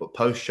 But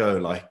post-show,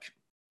 like,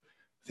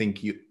 I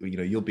think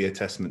you'll be a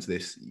testament to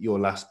this. Your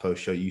last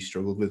post-show you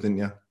struggled with, didn't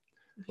you?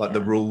 Like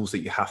the rules that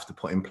you have to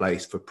put in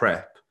place for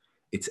prep,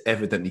 it's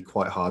evidently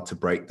quite hard to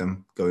break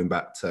them going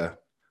back to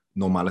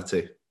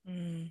normality.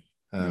 And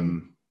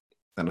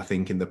I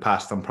think in the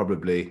past, I'm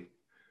probably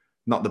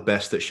not the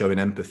best at showing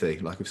empathy.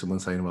 Like if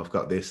someone's saying, well, I've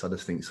got this, I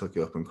just think suck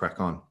it up and crack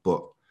on.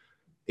 But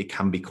it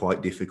can be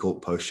quite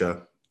difficult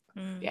post-show.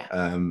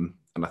 And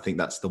I think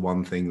that's the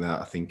one thing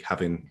that I think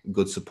having a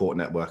good support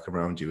network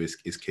around you is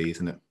key,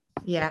 isn't it?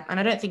 Yeah, and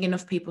I don't think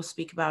enough people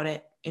speak about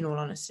it, in all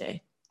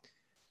honesty.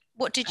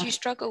 What did you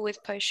struggle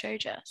with post-show,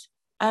 Jess?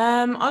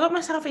 I got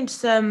myself into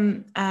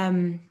some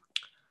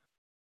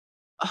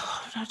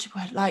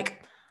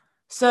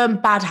some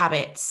bad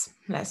habits,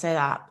 let's say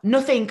that.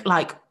 Nothing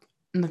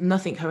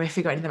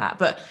horrific or anything like that,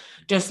 but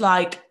just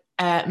like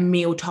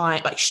meal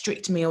time, like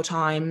strict meal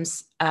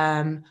times.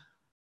 I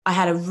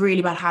had a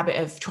really bad habit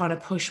of trying to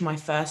push my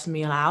first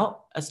meal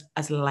out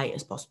as late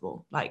as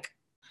possible. Like,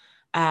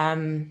 what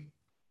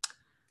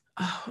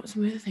were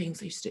some other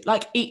things I used to do?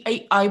 Like,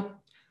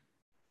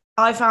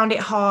 I found it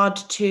hard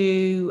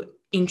to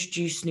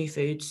introduce new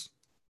foods.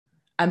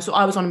 So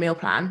I was on a meal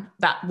plan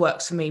that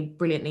works for me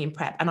brilliantly in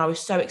prep, and I was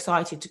so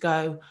excited to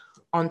go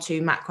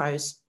onto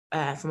macros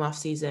from off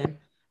season,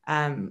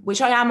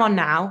 which I am on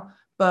now,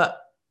 but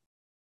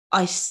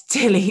I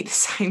still eat the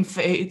same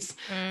foods.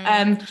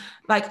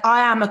 Like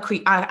I am a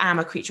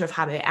creature of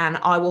habit, and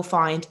I will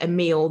find a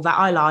meal that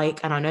I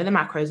like and I know the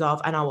macros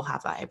of, and I will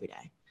have that every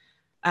day.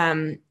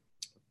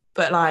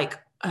 But like,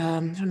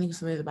 I'm trying to think of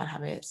some of the bad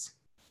habits.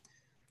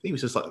 I think it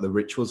was just like the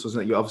rituals,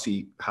 wasn't it? You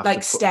obviously have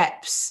like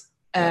steps.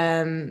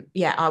 I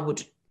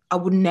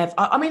would never.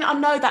 I mean, I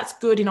know that's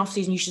good in off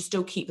season. You should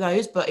still keep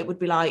those, but it would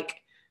be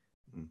like,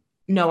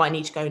 no, I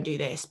need to go and do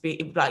this.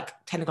 It would be like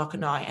 10 o'clock at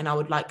night, and I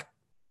would like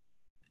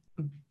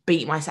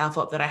beat myself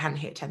up that I hadn't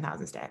hit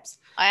 10,000 steps.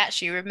 I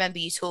actually remember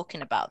you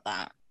talking about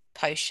that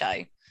post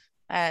show,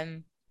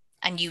 and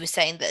you were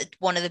saying that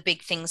one of the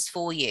big things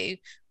for you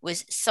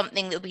was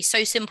something that would be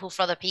so simple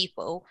for other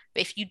people,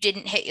 but if you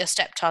didn't hit your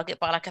step target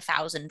by like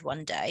 1,000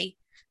 one day,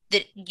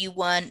 that you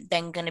weren't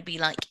then going to be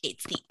like,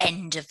 it's the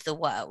end of the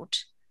world.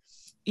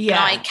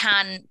 Yeah.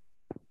 And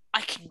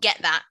I can get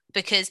that,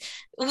 because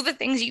all the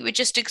things you were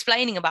just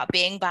explaining about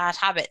being bad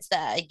habits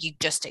there, you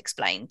just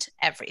explained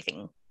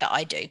everything that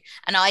I do.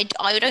 And I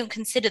don't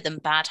consider them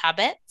bad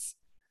habits.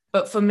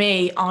 But for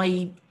me,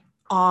 I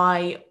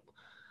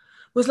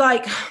was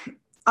like,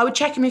 I would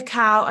check in with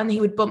Cal and he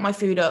would bump my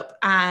food up,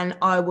 and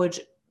I would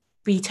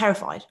be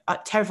terrified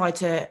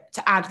to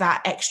add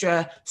that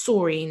extra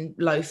saurine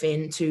loaf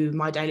into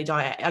my daily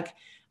diet. Like,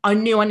 I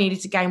knew I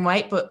needed to gain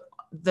weight, but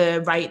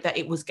the rate that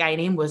it was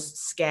gaining was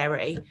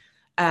scary.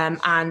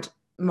 And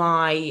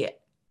my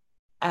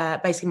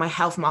basically my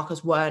health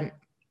markers weren't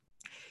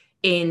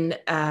in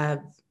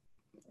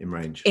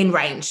in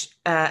range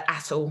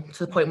at all,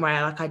 to the point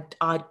where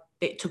like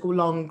it took a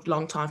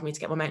long time for me to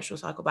get my menstrual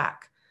cycle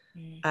back.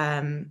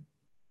 And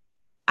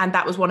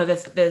that was one of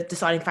the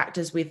deciding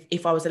factors with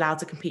if I was allowed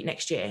to compete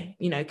next year.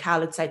 You know,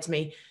 Cal had said to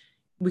me,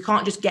 we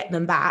can't just get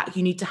them back.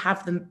 You need to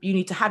have them. You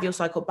need to have your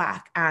cycle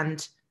back,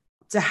 and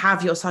to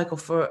have your cycle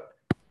for,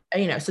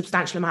 you know, a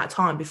substantial amount of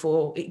time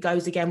before it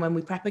goes again when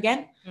we prep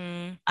again.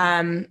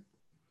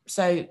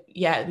 So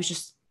yeah, it was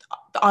just,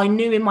 I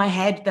knew in my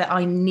head that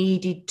I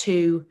needed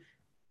to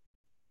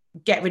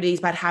get rid of these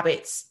bad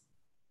habits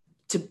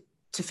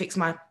to fix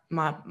my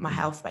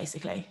health,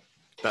 basically.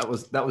 That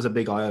was a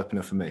big eye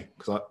opener for me,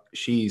 because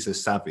she's a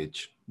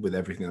savage with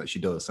everything that she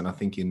does, and I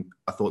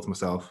thought to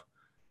myself,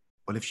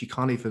 well, if she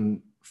can't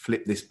even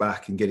flip this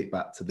back and get it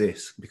back to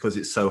this because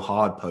it's so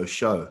hard post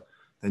show,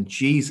 then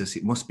Jesus,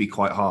 it must be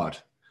quite hard.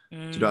 Do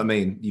you know what I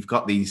mean? You've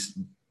got these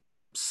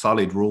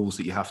solid rules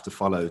that you have to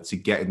follow to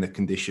get in the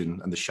condition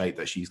and the shape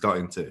that she's got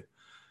into,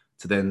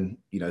 to then,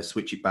 you know,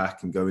 switch it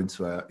back and go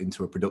into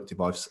a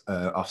productive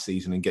off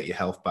season and get your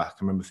health back.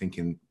 I remember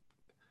thinking,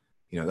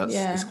 you know,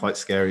 it's quite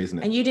scary, isn't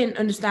it? And you didn't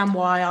understand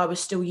why I was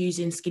still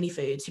using skinny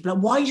foods. You'd be like,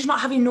 why are you just not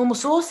having normal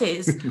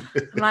sauces?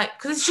 I'm like,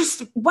 because it's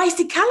just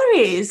wasted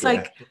calories.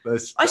 Like,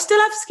 I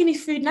still have skinny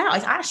food now. I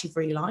actually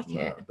really like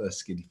it. Those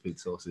skinny food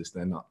sauces,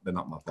 they're not my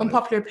vibe.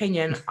 Unpopular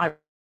opinion, I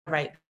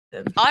rate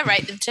them. I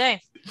rate them too.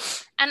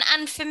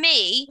 And for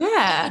me,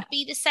 it would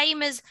be the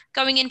same as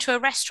going into a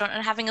restaurant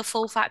and having a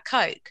full fat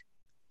Coke.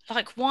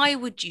 Like, why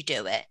would you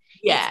do it?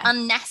 Yeah. It's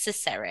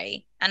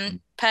unnecessary.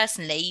 And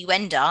personally, you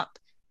end up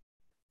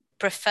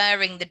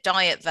preferring the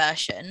diet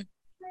version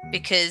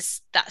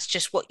because that's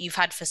just what you've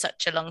had for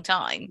such a long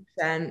time.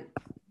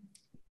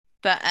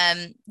 But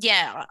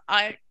yeah,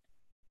 I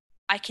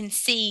can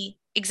see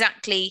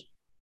exactly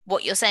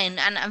what you're saying,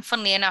 and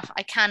funnily enough,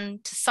 I can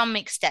to some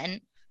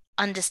extent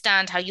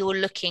understand how you're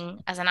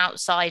looking as an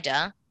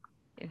outsider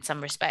in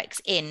some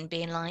respects, in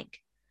being like,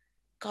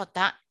 God,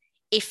 that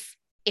if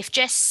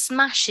Jess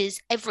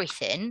smashes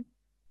everything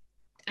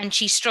and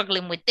she's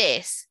struggling with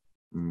this,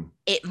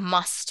 it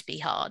must be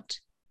hard.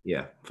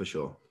 Yeah, for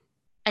sure.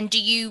 And do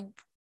you,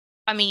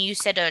 I mean, you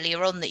said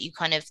earlier on that you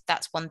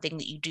that's one thing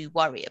that you do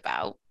worry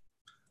about.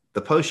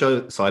 The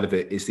post-show side of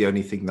it is the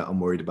only thing that I'm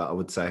worried about, I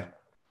would say.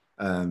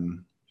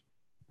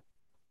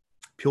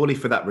 Purely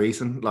for that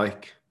reason.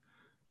 Like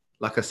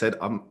I said,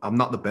 I'm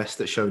not the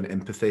best at showing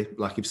empathy.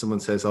 Like if someone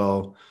says, you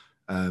know,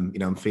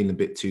 I'm feeling a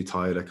bit too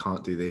tired, I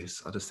can't do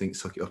this, I just think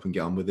suck it up and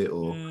get on with it.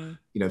 Or, you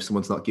know, if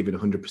someone's not giving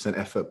 100%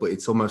 effort, but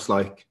it's almost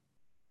like,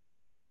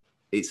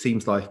 it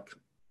seems like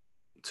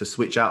to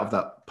switch out of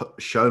that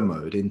show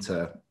mode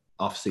into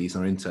off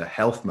season or into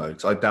health mode.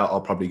 Because I doubt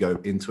I'll probably go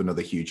into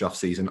another huge off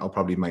season. I'll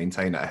probably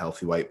maintain at a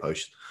healthy weight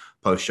post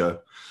show.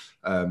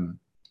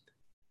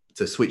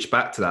 To switch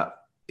back to that,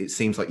 it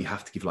seems like you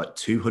have to give like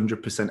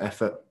 200%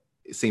 effort.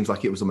 It seems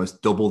like it was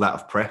almost double that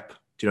of prep.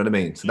 Do you know what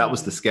I mean? So that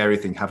was the scary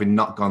thing, having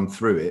not gone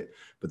through it,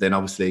 but then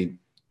obviously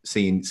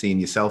seeing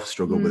yourself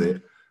struggle with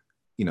it,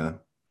 you know.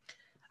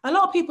 A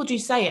lot of people do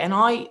say it, and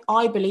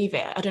I believe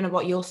it. I don't know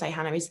what you'll say,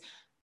 Hannah, is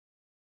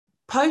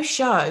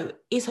post-show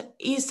is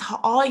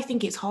I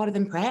think it's harder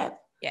than prep.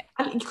 Yeah.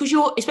 Because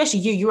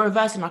you're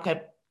reversing like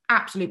an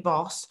absolute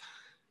boss.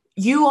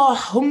 You are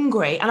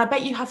hungry. And I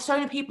bet you have so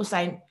many people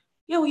saying,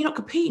 yeah, well, you're not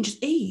competing,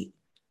 just eat.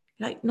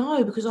 Like,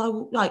 no, because I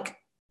will, like,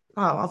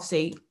 well,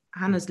 obviously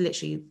Hannah's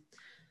literally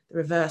the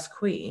reverse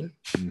queen.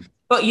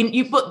 But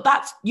you've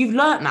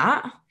learnt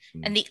that.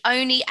 And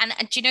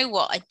do you know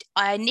what?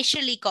 I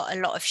initially got a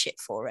lot of shit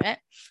for it.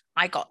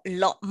 I got a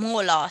lot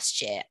more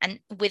last year. And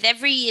with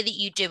every year that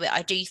you do it,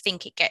 I do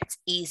think it gets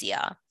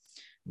easier.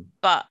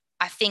 But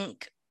I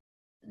think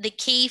the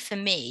key for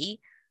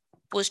me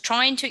was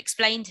trying to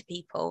explain to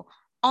people,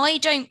 I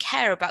don't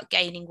care about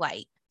gaining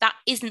weight. That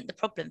isn't the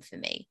problem for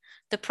me.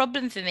 The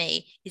problem for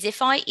me is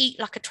if I eat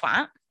like a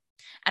twat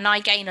and I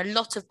gain a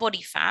lot of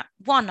body fat,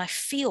 one, I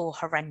feel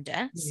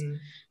horrendous.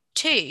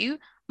 Two,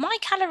 my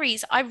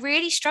calories, I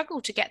really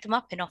struggle to get them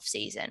up in off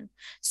season.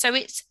 So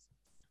it's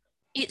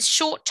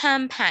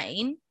short-term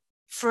pain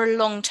for a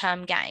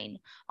long-term gain.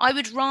 I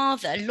would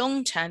rather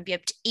long-term be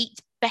able to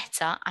eat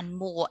better and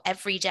more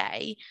every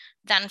day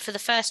than for the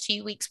first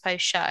few weeks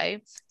post-show,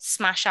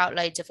 smash out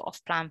loads of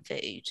off-plan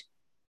food,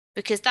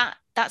 because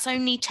that's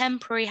only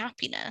temporary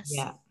happiness.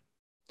 Yeah.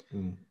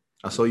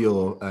 I saw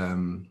your,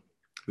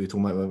 we were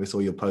talking about when we saw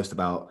your post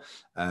about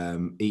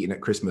eating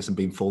at Christmas and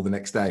being full the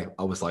next day.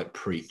 I was like,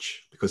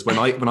 preach. Because when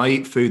I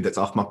eat food that's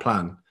off my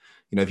plan,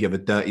 you know, if you have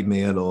a dirty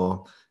meal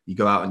or you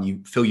go out and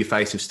you fill your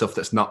face with stuff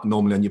that's not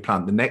normally on your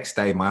plan, the next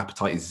day my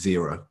appetite is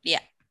zero. Yeah.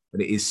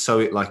 And it is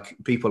so, like,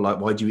 people are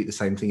like, why do you eat the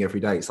same thing every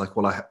day? It's like,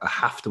 well, I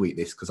have to eat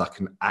this because I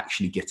can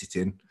actually get it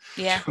in.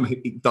 Yeah. I mean,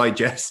 it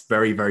digests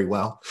very, very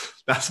well.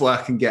 That's why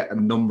I can get a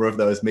number of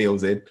those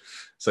meals in.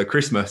 So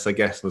Christmas, I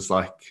guess, was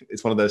like,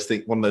 it's one of those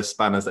things, one of those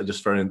spanners that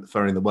just throw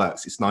in the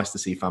works. It's nice to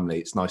see family.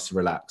 It's nice to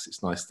relax.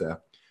 It's nice to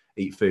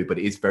eat food, but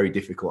it is very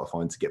difficult, I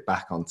find, to get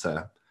back onto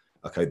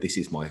okay, this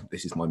is my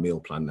meal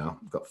plan now.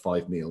 I've got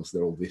 5 meals.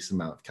 They're all this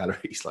amount of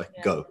calories. Like,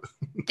 go.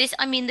 The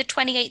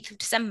 28th of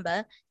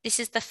December, this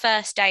is the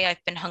first day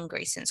I've been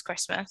hungry since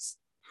Christmas.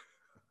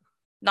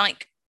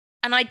 Like,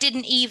 and I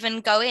didn't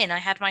even go in. I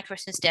had my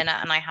Christmas dinner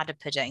and I had a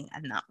pudding,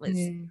 and that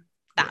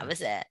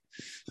was it.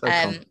 So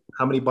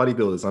how many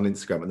bodybuilders on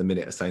Instagram at the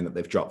minute are saying that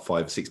they've dropped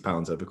 5 or 6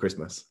 pounds over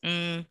Christmas?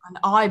 And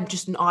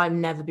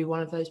I'm never be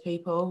one of those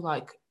people.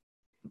 Like,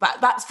 but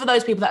that's for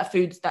those people that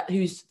are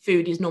whose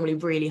food is normally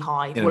really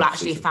high. Well,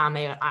 actually,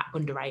 family are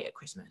underrate at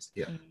Christmas.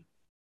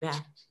 Yeah.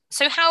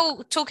 So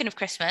talking of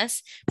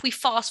Christmas, if we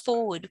fast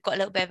forward, we've got a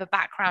little bit of a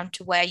background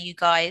to where you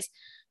guys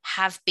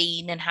have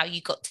been and how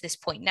you got to this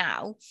point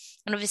now.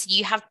 And obviously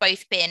you have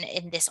both been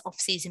in this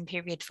off-season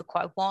period for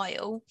quite a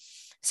while.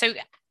 So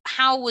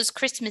how was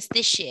Christmas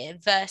this year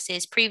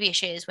versus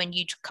previous years when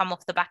you'd come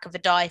off the back of a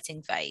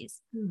dieting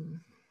phase?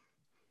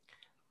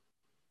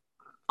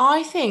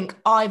 I think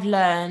I've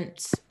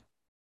learned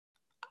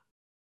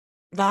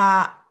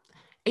that,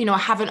 I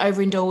haven't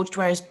overindulged,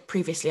 whereas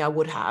previously I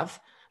would have,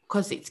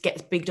 because it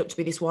gets bigged up to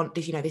be this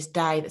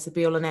day that's the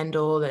be all and end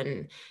all,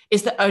 and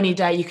it's the only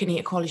day you can eat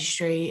at Quality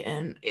Street,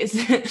 and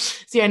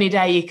it's the only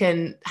day you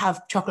can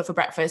have chocolate for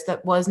breakfast.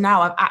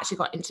 Now I've actually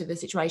got into the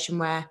situation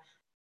where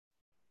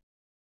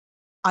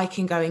I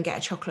can go and get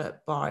a chocolate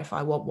bar if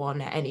I want one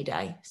at any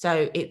day.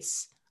 So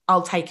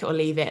I'll take it or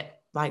leave it.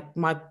 Like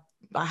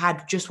I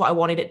had just what I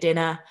wanted at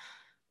dinner.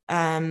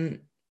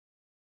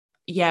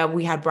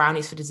 We had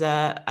brownies for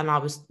dessert and I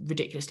was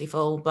ridiculously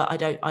full, but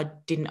I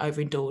didn't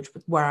overindulge,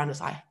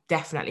 whereas I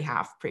definitely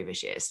have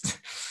previous years.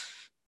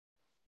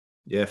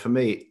 Yeah, for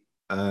me,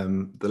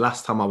 the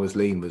last time I was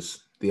lean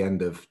was the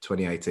end of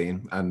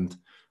 2018. And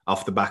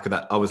off the back of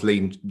that, I was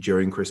lean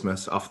during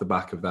Christmas. Off the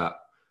back of that,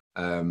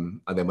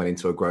 I then went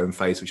into a growing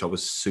phase, which I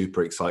was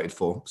super excited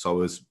for. So I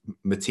was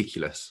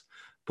meticulous,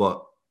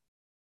 but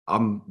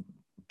I'm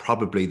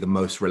probably the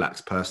most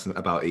relaxed person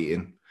about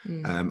eating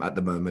at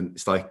the moment.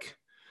 It's like,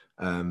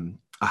 I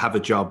have a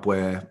job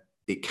where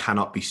it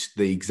cannot be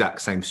the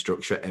exact same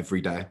structure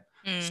every day.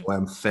 So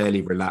I'm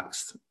fairly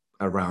relaxed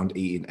around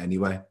eating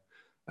anyway.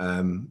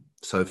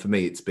 So for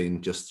me, it's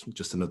been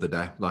just another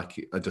day.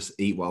 Like I just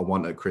eat what I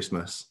want at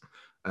Christmas,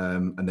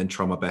 and then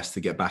try my best to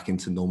get back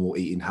into normal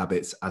eating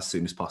habits as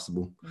soon as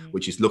possible,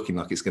 which is looking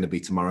like it's going to be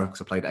tomorrow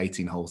because I played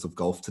 18 holes of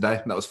golf today.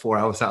 And that was 4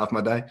 hours out of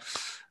my day.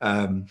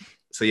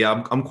 So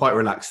yeah, I'm quite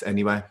relaxed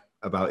anyway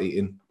about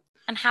eating.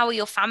 And how are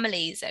your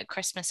families at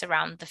Christmas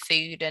around the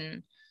food,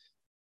 and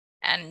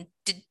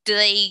do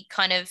they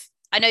kind of,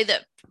 I know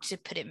that, to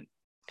put it in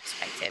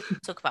perspective, I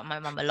talk about my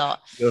mum a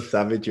lot. You're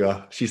savage, you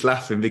are. She's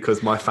laughing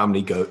because my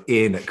family go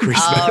in at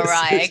Christmas. Oh,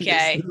 right,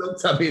 okay. She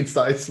looked at me and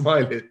started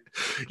smiling.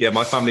 Yeah,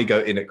 my family go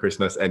in at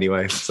Christmas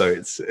anyway, so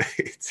it's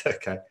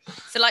okay.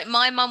 So like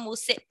my mum will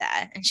sit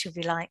there and she'll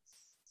be like,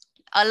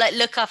 I'll like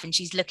look up and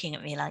she's looking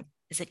at me like,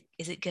 is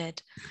it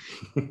good?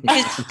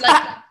 Because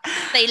like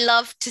they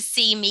love to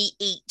see me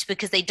eat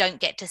because they don't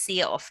get to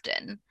see it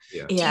often.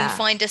 Yeah. Do you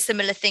find a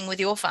similar thing with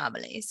your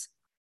families?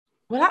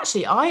 Well,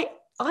 actually, I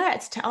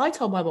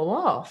told my mum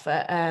off.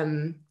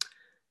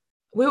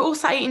 We were all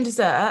sat eating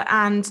dessert,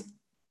 and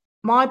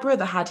my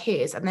brother had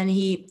his, and then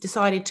he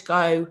decided to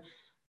go.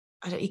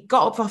 He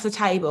got up off the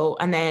table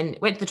and then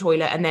went to the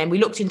toilet, and then we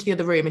looked into the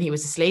other room and he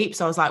was asleep.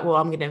 So I was like, well,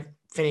 I'm going to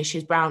finish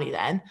his brownie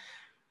then.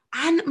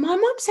 And my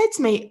mum said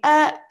to me,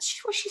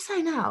 what's she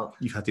saying now?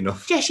 You've had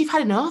enough. Jess, you've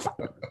had enough.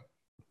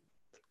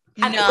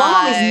 And no.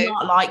 my mum is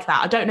not like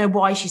that. I don't know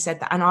why she said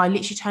that. And I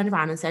literally turned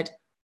around and said,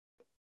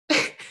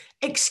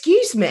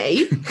 excuse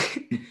me,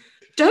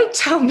 don't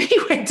tell me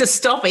when to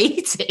stop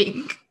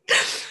eating.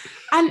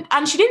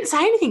 And she didn't say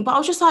anything, but I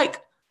was just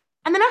like,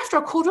 and then after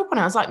I called up on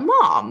her, I was like,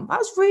 Mom,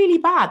 that's really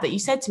bad that you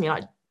said to me,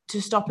 like,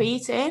 to stop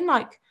eating.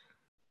 Like,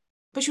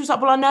 but she was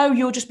like, well, I know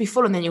you'll just be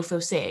full and then you'll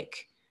feel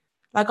sick.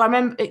 Like, I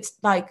remember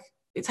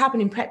it's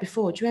happened in prep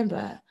before. Do you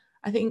remember?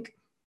 I think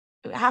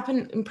it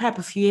happened in prep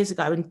a few years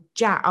ago. And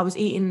I was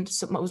eating,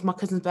 it was my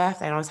cousin's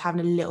birthday, and I was having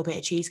a little bit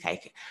of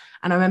cheesecake.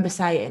 And I remember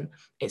saying,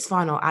 it's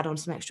fine, I'll add on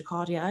some extra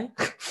cardio.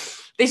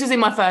 This was in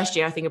my first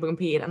year, I think, of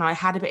competing. And I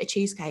had a bit of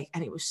cheesecake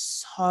and it was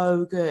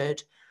so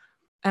good.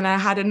 And I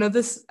had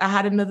another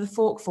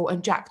forkful,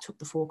 and Jack took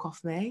the fork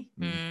off me.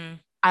 And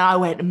I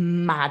went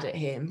mad at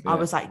him. Yeah. I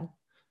was like,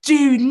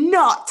 do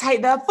not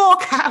take the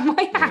fork out of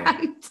my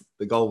hand.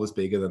 The goal was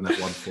bigger than that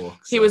one fork.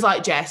 So. He was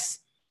like, Jess,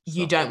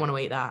 you don't want to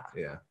eat that.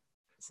 Yeah.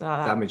 So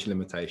damage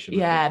limitation.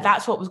 Yeah,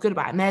 that's what was good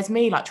about it. And there's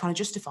me like trying to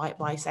justify it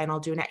by saying I'll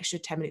do an extra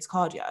 10 minutes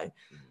cardio.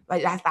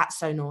 Like that's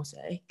so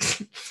naughty.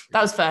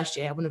 That was first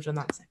year. I wouldn't have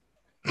done that.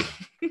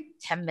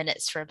 10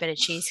 minutes for a bit of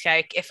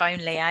cheesecake, if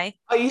only, eh?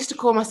 I used to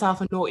call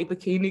myself a naughty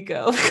bikini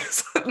girl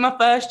because my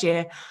first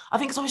year, I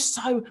think because I used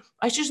to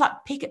just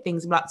like pick at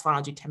things and be like, it's fine,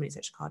 I'll do 10 minutes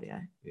extra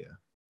cardio. Yeah.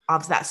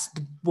 That's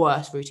the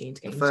worst routine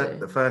to get into.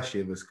 The first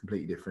year was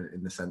completely different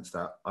in the sense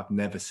that I've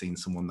never seen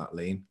someone that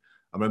lean.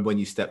 I remember when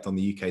you stepped on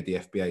the UK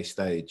DFBA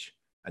stage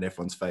and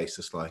everyone's face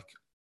just like,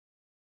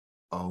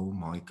 Oh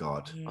my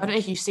God. I don't know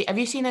if have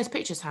you seen those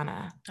pictures,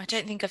 Hannah? I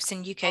don't think I've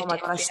seen UK. Oh my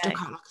God, I TFBA.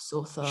 stuck out like a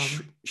sore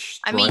thumb.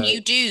 I mean, you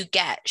do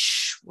get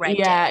shredded.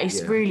 Yeah,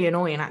 it's really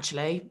annoying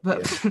actually.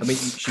 But I mean,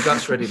 she got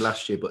shredded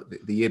last year, but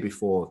the year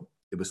before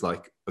it was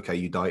like, okay,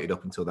 you dieted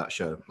up until that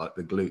show. Like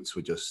the glutes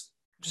were just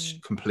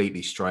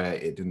completely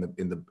striated in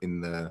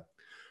the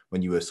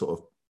when you were sort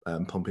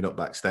of pumping up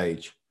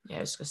backstage. Yeah,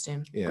 it was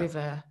disgusting. Yeah,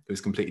 it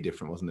was completely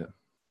different, wasn't it?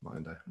 Night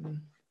and day.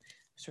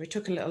 So we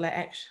took a little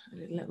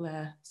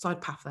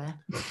side path there.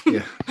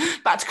 Yeah.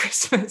 Back to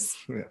Christmas.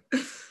 Yeah.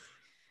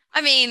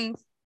 I mean,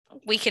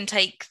 we can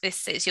take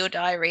this. It's your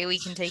diary. We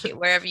can take it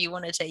wherever you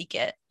want to take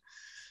it.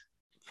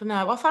 For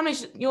now,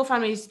 your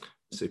family's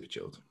super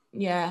chilled.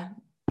 Yeah,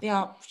 they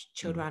are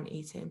chilled around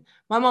eating.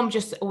 My mom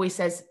just always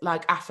says,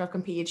 like, after I've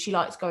competed, she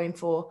likes going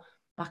for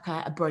like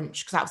a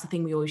brunch because that was the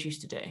thing we always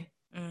used to do.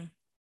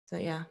 So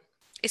yeah,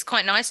 it's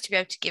quite nice to be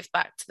able to give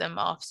back to them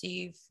after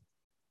you've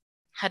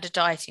had a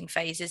dieting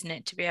phase, isn't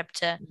it? To be able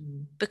to,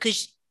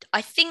 because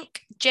I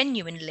think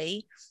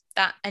genuinely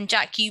that, and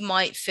Jack, you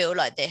might feel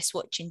like this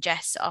watching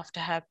Jess after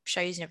her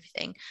shows and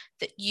everything,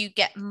 that you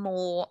get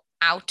more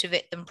out of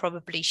it than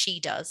probably she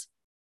does,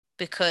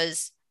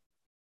 because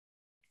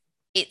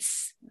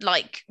it's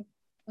like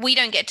we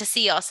don't get to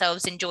see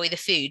ourselves enjoy the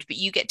food, but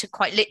you get to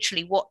quite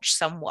literally watch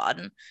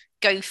someone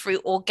go through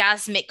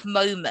orgasmic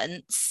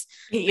moments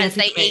as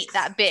they eat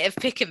that bit of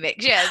pick and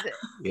mix. Yeah.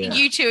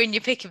 You two and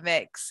your pick and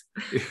mix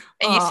and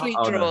your sweet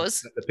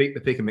draws. No. The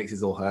pick and mix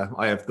is all her.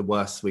 I have the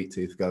worst sweet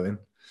tooth going.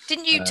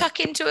 Didn't you tuck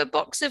into a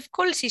box of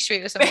Quality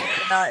Street or something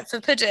tonight for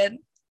pudding?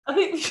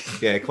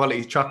 Yeah,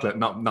 quality chocolate,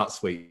 not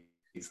sweets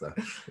though.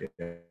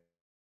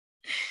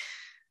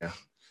 Yeah.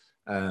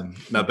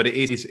 No, but it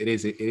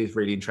is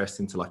really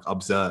interesting to like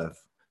observe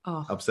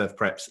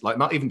preps, like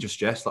not even just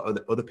Jess, like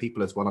other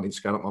people as well on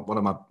Instagram. One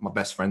of my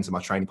best friends and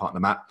my training partner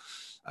Matt,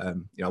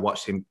 I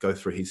watched him go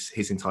through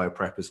his entire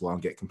prep as well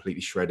and get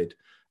completely shredded.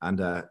 And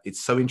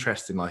it's so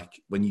interesting,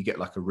 like when you get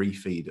like a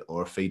refeed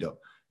or a feed up,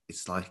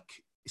 it's like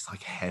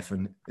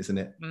heaven, isn't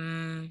it?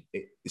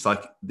 It's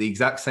like the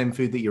exact same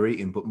food that you're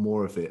eating but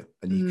more of it,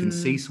 and you can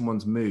see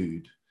someone's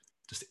mood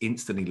just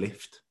instantly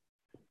lift.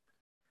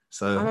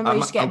 So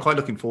I'm quite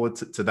looking forward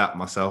to that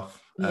myself.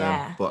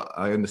 Yeah. But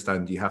I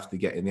understand you have to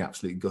get in the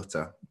absolute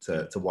gutter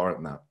to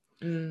warrant that.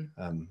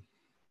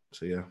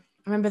 So yeah.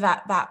 I remember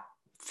that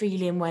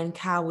feeling when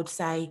Cal would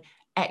say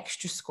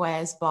extra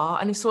squares bar,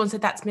 and if someone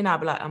said that to me now,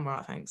 I'd be like, I'm all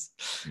right, thanks.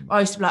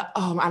 I used to be like,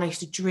 oh man, I used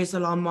to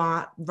drizzle on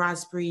my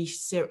raspberry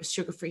syrup,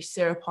 sugar-free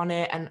syrup on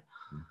it, and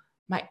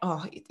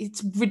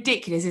it's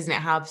ridiculous, isn't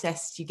it, how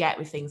obsessed you get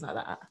with things like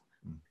that.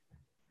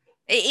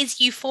 It is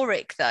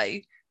euphoric though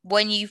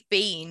when you've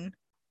been,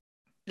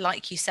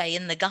 like you say,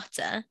 in the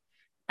gutter,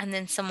 and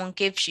then someone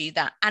gives you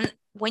that, and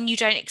when you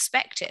don't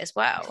expect it as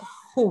well.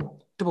 Oh,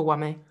 double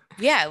whammy.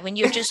 Yeah, when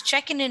you're just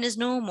checking in as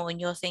normal and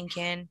you're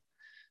thinking,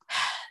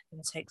 I'm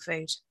gonna take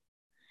food,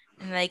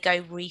 and they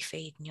go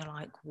refeed, and you're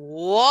like,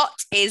 what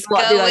is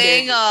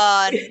going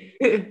on?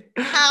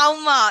 How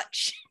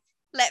much?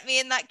 Let me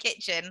in that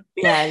kitchen.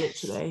 Yeah,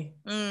 literally.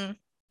 There's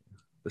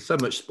so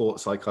much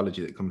sports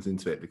psychology that comes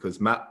into it, because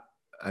Matt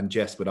and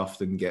Jess would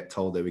often get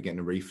told they were getting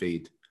a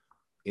refeed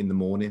in the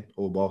morning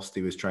or whilst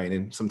he was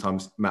training.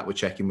 Sometimes Matt would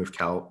check in with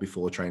Cal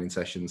before training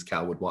sessions.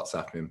 Cal would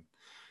WhatsApp him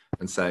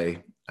and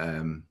say,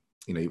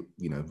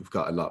 we've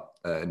got a lot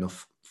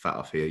enough fat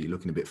off here. You're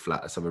looking a bit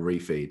flat. Let's have a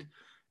refeed.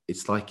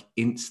 It's like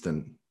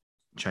instant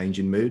change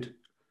in mood,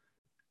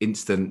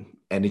 instant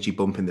energy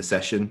bump in the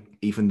session,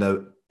 even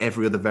though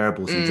every other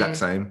variable is the exact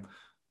same.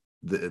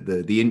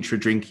 The intra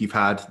drink you've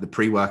had, the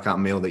pre-workout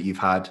meal that you've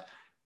had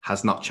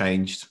has not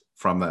changed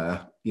from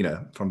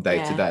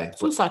day to day.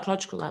 It's all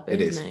psychological, that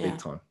bit, isn't it? Big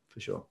time, for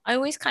sure. I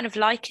always kind of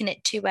liken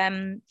it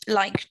to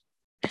like,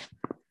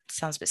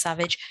 sounds a bit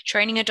savage,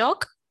 training a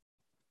dog.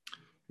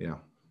 Yeah.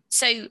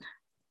 So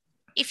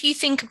if you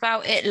think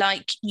about it,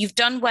 like you've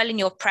done well in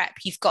your prep,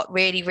 you've got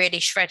really, really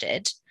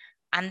shredded,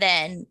 and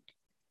then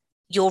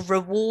you're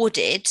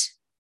rewarded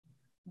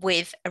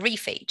with a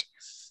refeed.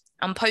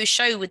 And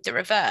post-show with the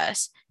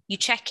reverse, you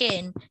check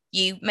in,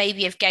 you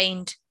maybe have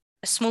gained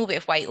a small bit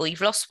of weight, or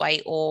you've lost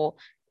weight, or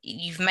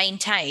you've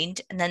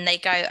maintained, and then they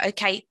go,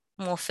 okay,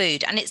 more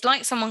food. And it's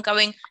like someone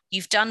going,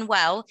 you've done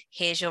well,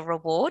 here's your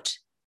reward.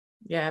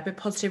 Yeah, a bit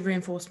positive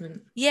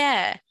reinforcement.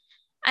 Yeah.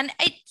 And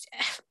it,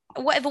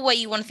 whatever way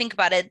you want to think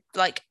about it,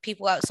 like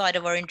people outside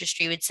of our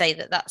industry would say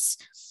that that's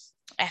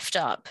effed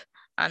up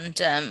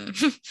and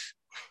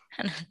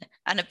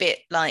and a bit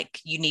like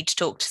you need to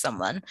talk to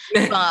someone.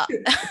 But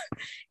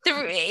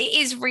it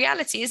is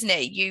reality, isn't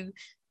it?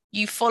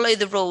 You follow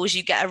the rules,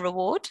 you get a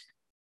reward.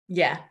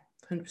 Yeah,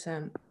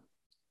 100%.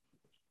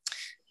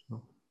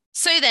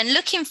 So then,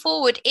 looking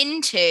forward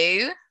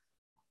into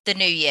the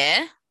new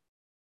year,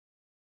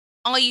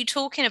 are you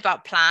talking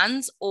about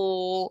plans,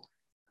 or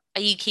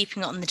are you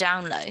keeping it on the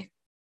down low?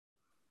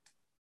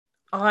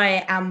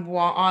 I'm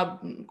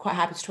quite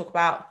happy to talk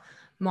about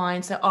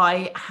mine. So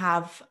I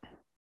have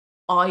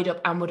eyed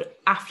up and would,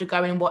 after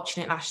going and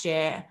watching it last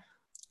year,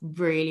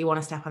 really want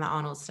to step on that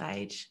Arnold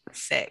stage.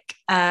 Sick.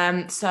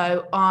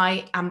 So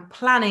I am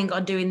planning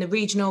on doing the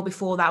regional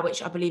before that,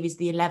 which I believe is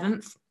the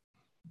 11th.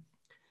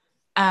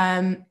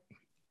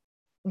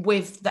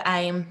 With the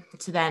aim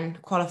to then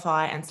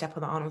qualify and step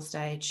on the Arnold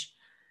stage.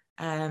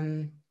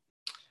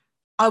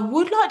 I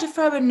would like to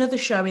throw another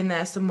show in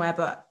there somewhere,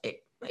 but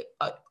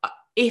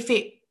if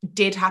it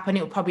did happen,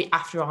 it would probably be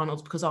after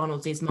Arnold's, because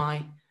Arnold's is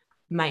my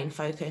main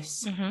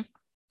focus. Mm-hmm.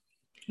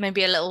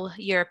 Maybe a little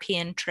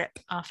European trip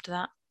after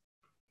that.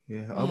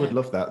 Yeah, I would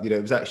love that.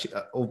 It was actually,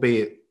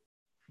 albeit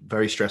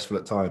very stressful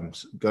at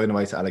times, going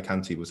away to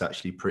Alicante was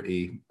actually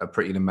a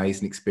pretty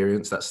amazing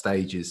experience. That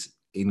stage is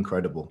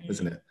incredible,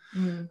 isn't it?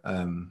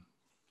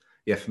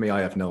 Yeah, for me, I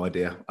have no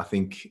idea. I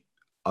think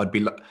I'd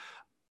be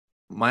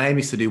my aim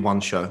is to do one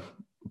show,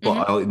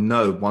 but I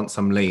know once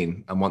I'm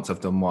lean and once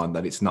I've done one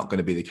that it's not going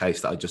to be the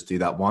case that I just do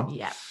that one.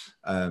 Yeah.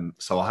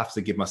 So I'll have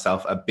to give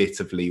myself a bit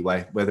of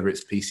leeway, whether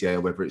it's PCA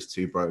or whether it's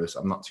Two Bros.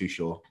 I'm not too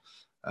sure.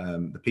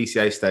 The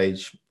PCA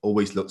stage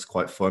always looks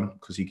quite fun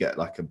because you get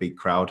like a big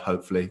crowd,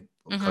 hopefully,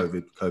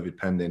 COVID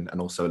pending, and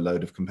also a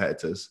load of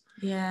competitors.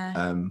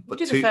 Yeah. But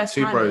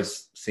Two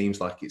Bros seems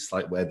like it's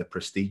like where the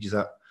prestige is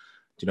at.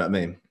 Do you know what I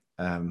mean?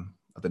 I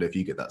don't know if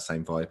you get that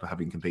same vibe,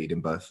 having competed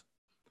in both.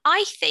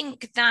 I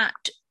think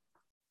that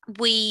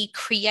we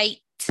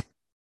create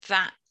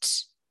that,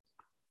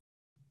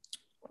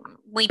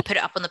 we put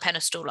it up on the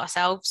pedestal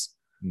ourselves.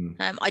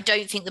 I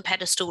don't think the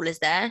pedestal is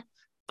there,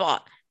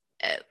 but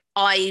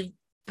I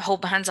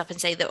hold my hands up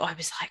and say that I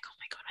was like, oh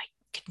my God, I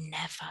could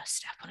never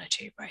step on a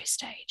Two Bro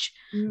stage.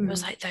 I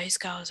was like, those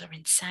girls are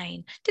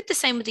insane. Did the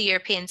same with the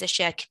Europeans this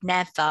year. Could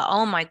never.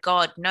 Oh my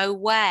God, no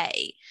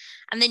way.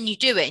 And then you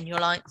do it and you're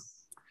like,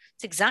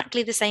 it's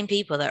exactly the same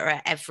people that are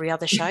at every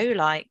other show.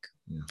 Like,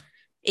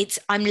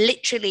 I'm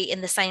literally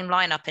in the same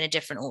lineup in a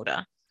different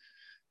order.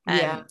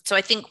 So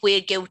I think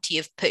we're guilty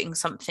of putting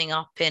something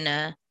up in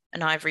an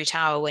ivory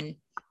tower when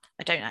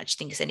I don't actually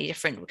think it's any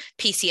different.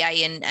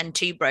 PCA and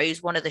Two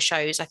Bros, one of the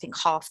shows, I think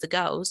half the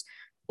girls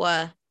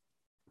were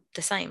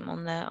the same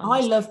on the.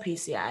 I love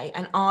PCA,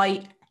 and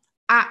I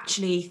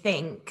actually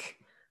think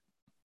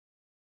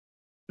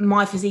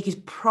my physique is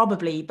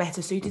probably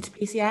better suited to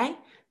PCA,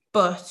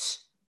 but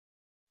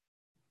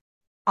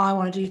I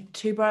want to do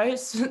Two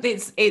Bros.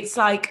 It's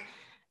like,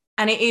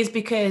 and it is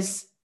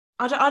because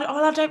I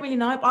don't really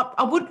know.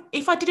 I would,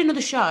 if I did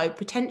another show,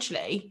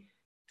 potentially,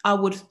 I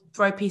would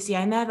throw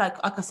PCA in there. Like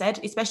I said,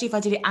 especially if I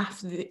did it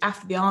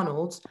after the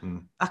Arnold's,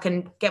 I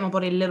can get my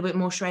body a little bit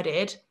more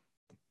shredded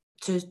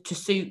to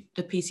suit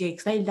the PCA,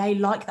 because they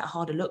like that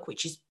harder look,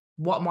 which is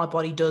what my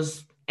body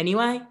does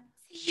anyway.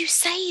 You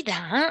say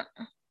that.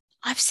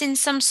 I've seen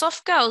some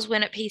soft girls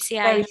win at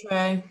PCA. Very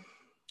true.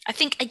 I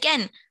think,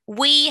 again,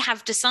 we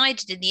have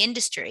decided in the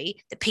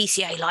industry that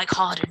PCA like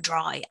hard and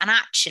dry, and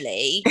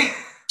actually,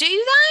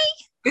 do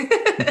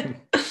they?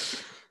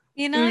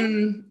 You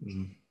know?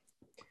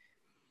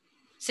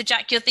 So,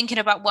 Jack, you're thinking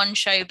about one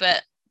show,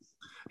 but...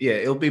 Yeah,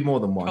 it'll be more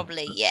than one.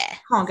 Probably, yeah.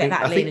 Can't get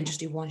that lean and just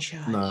do one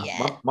show. No,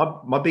 yeah.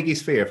 my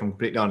biggest fear, if I'm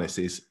completely honest,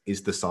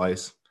 is the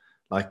size.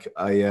 Like,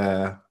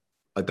 I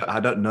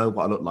don't know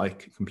what I look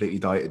like completely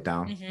dieted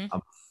down.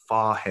 I'm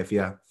far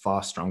heavier,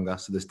 far stronger,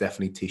 so there's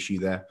definitely tissue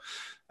there.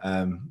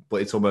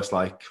 But it's almost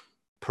like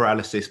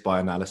paralysis by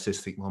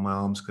analysis. Think, well, my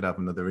arms could have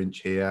another inch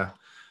here.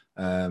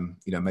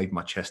 Maybe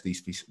my chest needs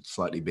to be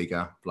slightly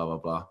bigger, blah, blah,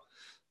 blah.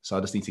 So I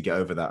just need to get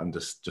over that and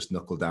just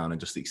knuckle down and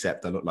just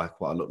accept I look like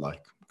what I look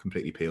like,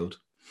 completely peeled.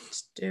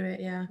 Just do it,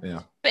 yeah.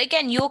 But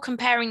again, you're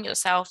comparing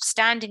yourself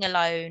standing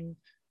alone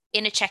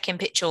in a check-in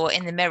picture or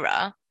in the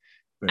mirror,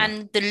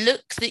 and the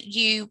look that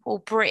you will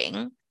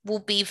bring will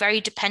be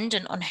very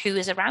dependent on who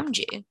is around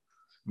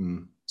you.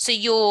 So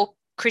you're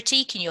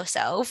critiquing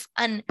yourself,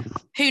 and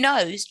who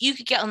knows, you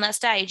could get on that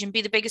stage and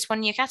be the biggest one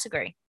in your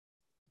category.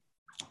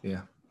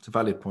 Yeah, it's a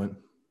valid point.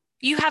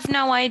 You have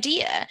no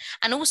idea.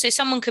 And also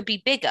someone could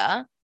be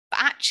bigger, but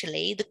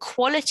actually the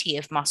quality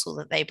of muscle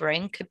that they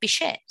bring could be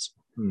shit.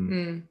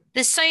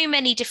 There's so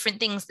many different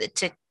things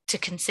that to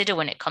consider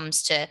when it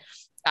comes to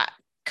that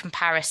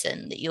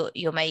comparison that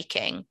you're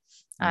making.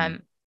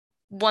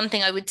 One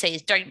thing I would say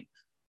is don't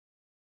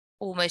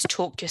almost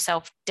talk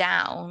yourself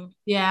down.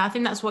 Yeah, I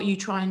think that's what you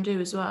try and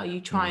do as well.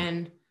 You try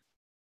and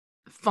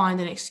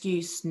find an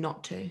excuse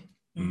not to.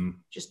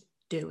 Just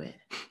do it.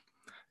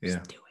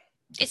 Just do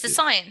it. It's a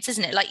science,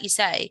 isn't it? Like you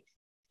say,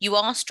 you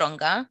are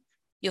stronger,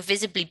 you're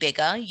visibly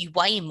bigger, you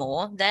weigh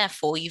more,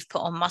 therefore you've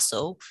put on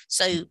muscle,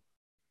 so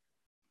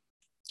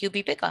you'll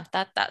be bigger.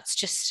 That's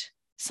just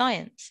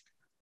science.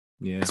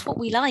 Yeah. That's what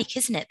we like,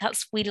 isn't it?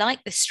 We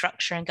like this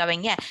structure and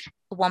going,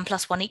 1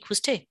 + 1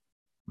 = 2.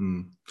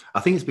 I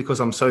think it's because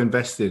I'm so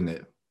invested in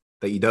it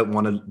that you don't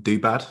want to do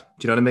bad.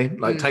 Do you know what I mean?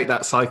 Like take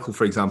that cycle,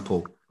 for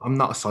example. I'm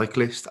not a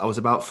cyclist. I was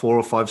about 4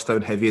 or 5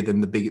 stone heavier than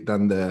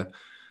the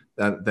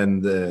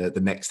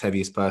next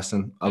heaviest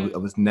person. I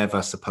was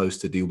never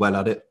supposed to do well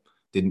at it.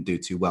 Didn't do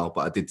too well,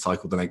 but I did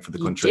cycle the length for the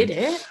country. You did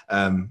it.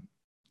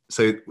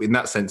 So in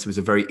that sense, it was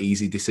a very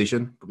easy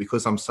decision. But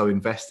because I'm so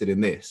invested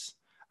in this,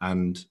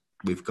 and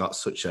we've got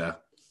such a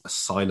a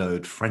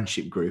siloed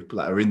friendship group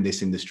that are in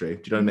this industry.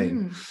 Do you know what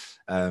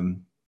I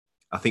mean?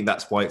 I think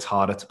that's why it's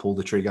harder to pull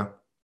the trigger.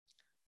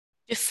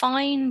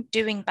 Define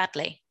doing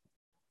badly.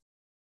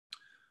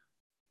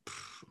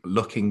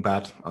 Looking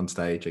bad on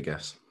stage, I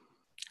guess.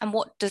 And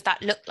what does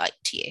that look like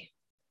to you?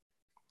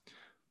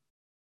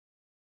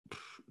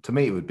 To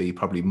me, it would be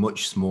probably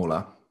much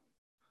smaller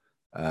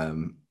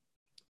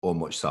or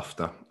much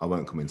softer. I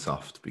won't come in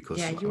soft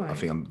because I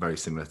think I'm very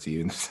similar to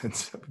you in the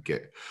sense that we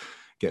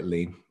get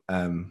lean.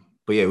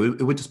 But yeah,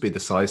 it would just be the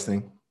size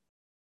thing.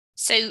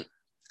 So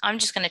I'm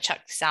just going to chuck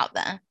this out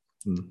there.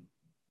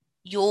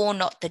 You're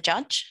not the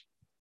judge.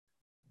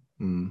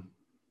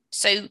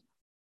 So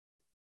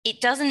it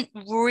doesn't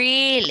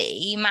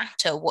really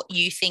matter what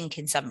you think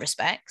in some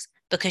respects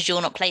because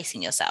you're not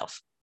placing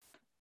yourself.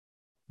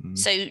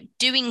 So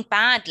doing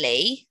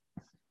badly,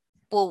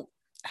 well,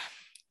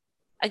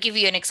 I'll give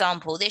you an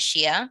example. This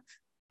year,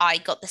 I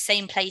got the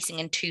same placing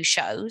in 2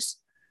 shows,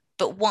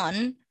 but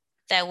one,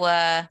 there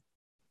were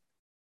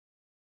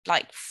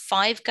like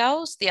 5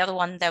 girls. The other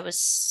one, there was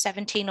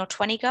 17 or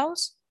 20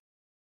 girls.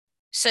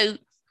 So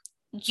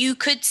you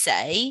could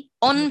say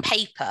on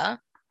paper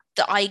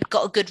that I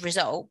got a good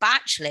result, but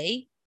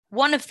actually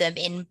one of them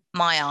in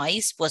my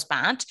eyes was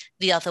bad.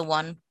 The other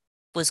one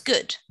was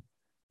good.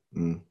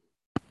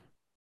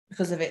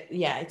 Because of it,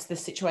 it's the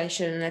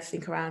situation and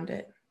everything around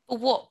it.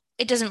 But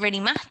it doesn't really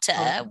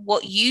matter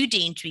what you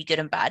deem to be good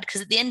and bad,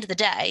 because at the end of the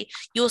day,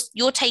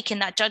 you're taking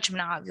that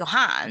judgment out of your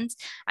hands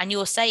and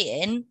you're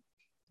saying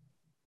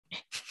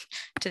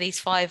to these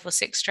 5 or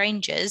 6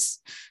 strangers,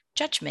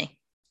 judge me.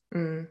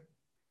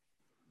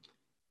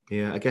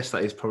 Yeah, I guess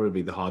that is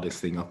probably the hardest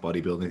thing of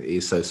bodybuilding. It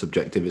is so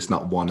subjective. It's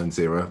not 1 and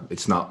 0.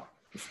 It's not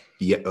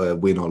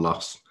win or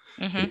loss.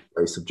 It's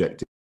very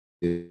subjective.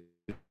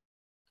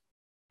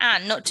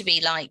 And not to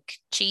be like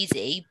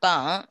cheesy,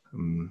 but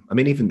I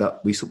mean, even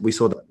that we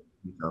saw that.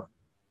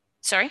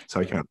 Sorry,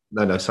 Karen.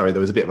 No, sorry.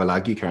 There was a bit of a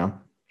lag. You, Karen.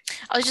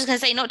 I was just going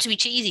to say, not to be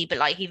cheesy, but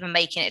like even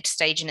making it to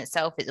stage in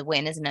itself is a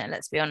win, isn't it?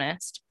 Let's be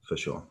honest. For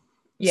sure.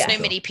 Yeah. So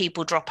many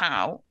people drop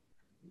out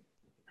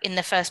in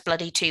the first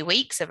bloody 2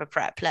 weeks of a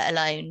prep, let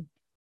alone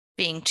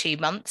being 2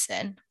 months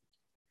in.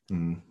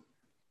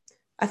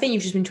 I think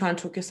you've just been trying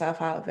to talk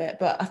yourself out of it,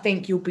 but I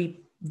think you'll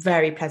be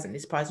very pleasantly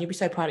surprised. You'll be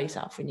so proud of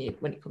yourself when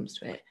it comes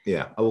to it.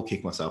 Yeah, I will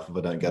kick myself if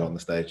I don't get on the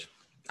stage.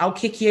 I'll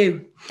kick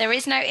you. There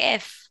is no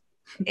if.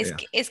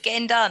 It's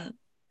getting done.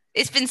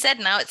 It's been said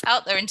now. It's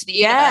out there into the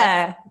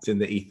universe. It's in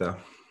the ether.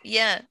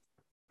 Yeah.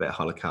 Bit of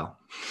holocal.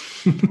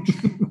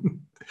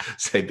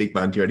 Say, big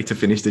man, you ready to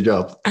finish the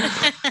job?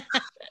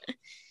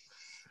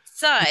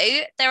 So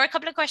there are a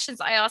couple of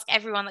questions I ask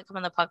everyone that come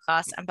on the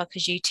podcast, and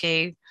because you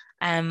two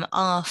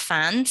are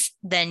fans,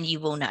 then you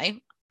will know.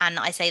 And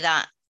I say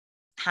that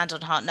hand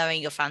on heart,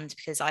 knowing you're fans,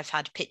 because I've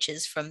had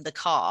pictures from the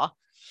car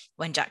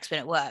when Jack's been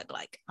at work,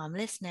 like, I'm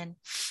listening.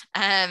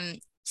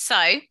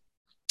 So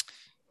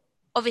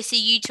obviously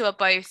you two are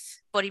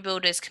both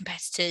bodybuilders,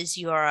 competitors.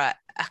 You are a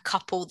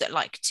couple that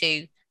like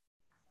to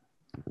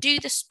do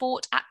the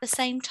sport at the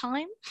same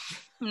time.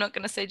 I'm not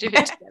going to say do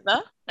it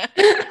together.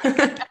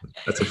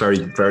 That's a very,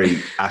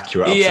 very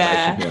accurate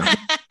observation.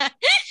 Yeah.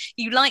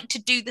 You like to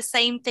do the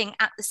same thing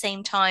at the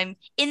same time,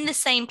 in the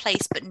same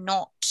place, but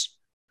not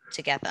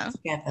together.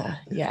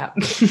 Yeah.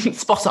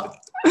 Spot on.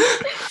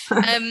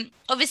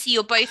 Obviously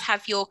you both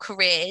have your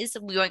careers,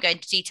 and we won't go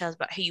into details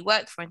about who you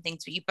work for and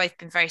things, but you've both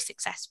been very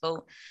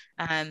successful.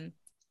 And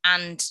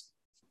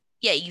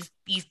yeah,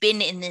 you've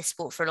been in this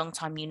sport for a long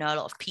time. You know a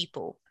lot of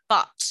people,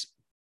 but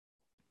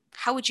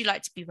how would you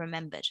like to be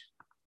remembered?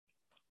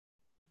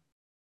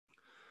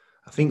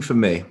 I think for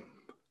me,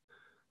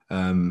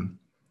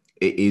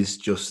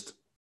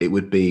 it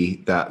would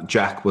be that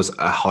Jack was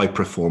a high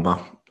performer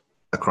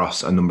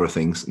across a number of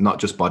things, not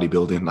just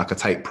bodybuilding. Like, I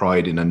take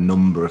pride in a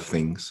number of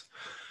things,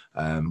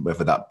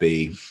 whether that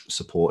be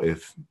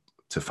supportive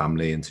to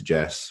family and to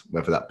Jess,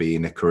 whether that be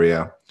in a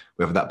career,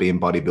 whether that be in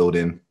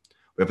bodybuilding,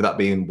 whether that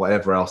be in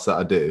whatever else that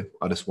I do.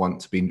 I just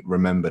want to be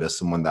remembered as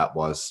someone that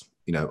was,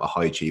 a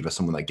high achiever,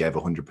 someone that gave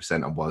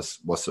 100% and was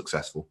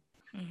successful.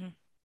 Mm-hmm.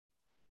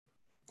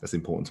 That's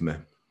important to me,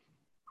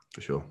 for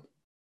sure.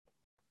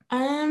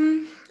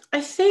 I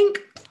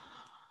think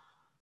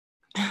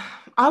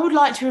I would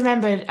like to be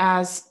remembered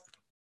as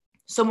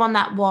someone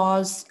that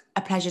was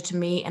a pleasure to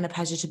meet and a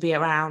pleasure to be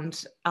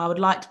around. I would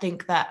like to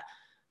think that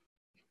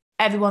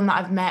everyone that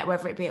I've met,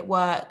 whether it be at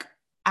work,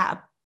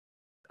 at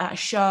a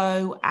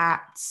show, I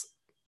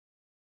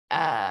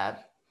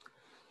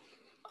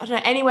don't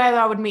know, anywhere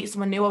that I would meet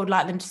someone new, I would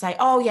like them to say,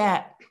 oh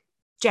yeah,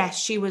 Jess,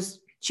 she was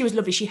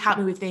lovely. She helped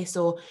me with this,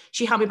 or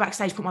she helped me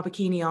backstage, put my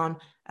bikini on.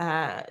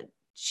 I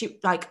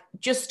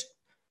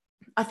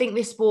think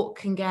this sport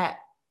can get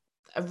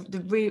a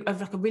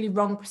really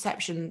wrong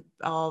perception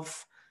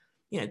of,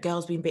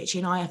 girls being bitchy.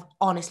 And I have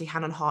honestly,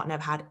 hand on heart,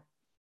 never had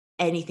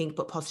anything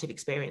but positive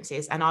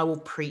experiences. And I will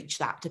preach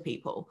that to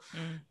people.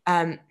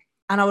 And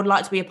I would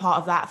like to be a part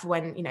of that for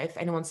when, if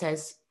anyone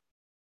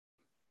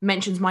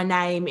mentions my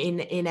name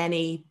in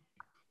any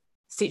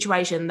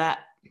situation, that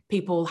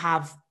people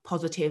have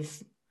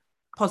positive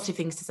positive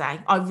things to say.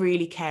 I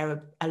really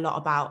care a lot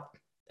about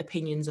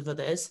opinions of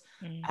others.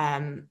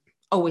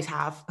 Always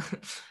have.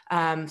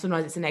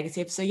 Sometimes it's a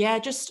negative. So yeah,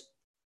 just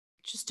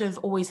have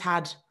always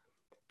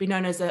been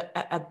known as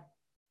a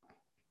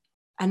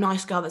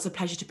nice girl that's a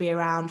pleasure to be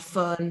around,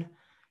 fun,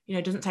 you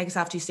know, doesn't take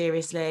herself too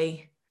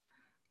seriously.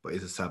 But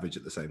is a savage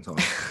at the same time.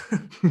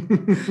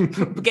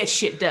 But gets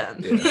shit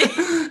done.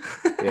 Yeah.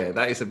 Yeah,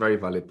 that is a very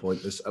valid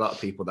point. There's a lot of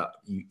people that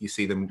you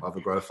see them either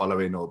grow a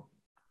following or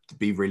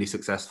be really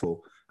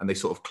successful, and they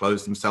sort of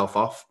close themselves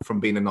off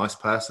from being a nice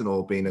person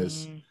or being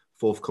as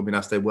forthcoming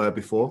as they were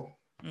before.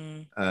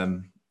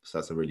 So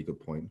that's a really good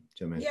point.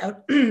 Do you know what I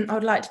mean? Yeah, I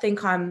would like to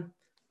think I'm,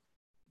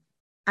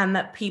 and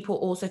that people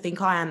also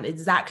think I am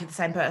exactly the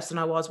same person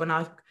I was when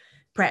I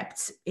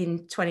prepped in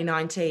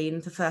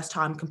 2019, the first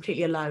time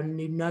completely alone,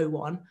 knew no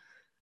one,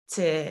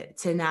 to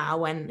now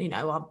when, you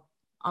know,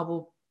 I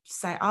will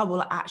say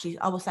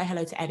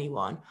hello to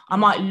anyone. I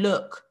might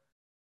look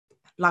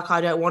like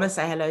I don't want to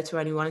say hello to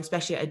anyone,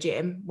 especially at a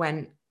gym,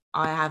 when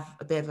I have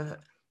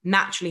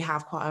naturally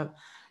have quite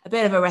a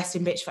bit of a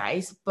resting bitch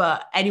face.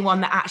 But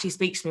anyone that actually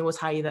speaks to me will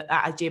tell you that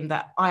at a gym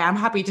that I am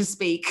happy to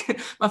speak.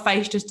 My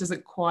face just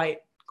doesn't quite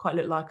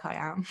look like I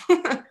am.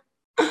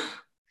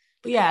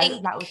 But yeah,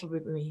 that was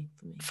probably me.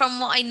 From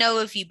what I know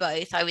of you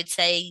both, I would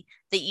say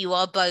that you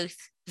are both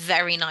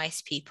very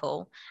nice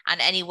people. And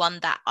anyone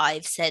that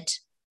I've said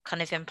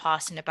kind of in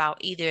passing about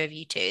either of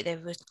you two, they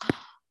were, oh,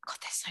 God,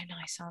 they're so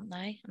nice, aren't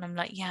they? And I'm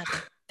like, yeah,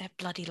 they're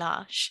bloody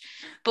lush.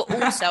 But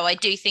also, I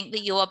do think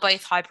that you are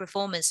both high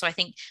performers. So I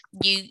think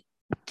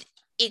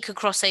it could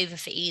cross over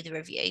for either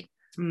of you.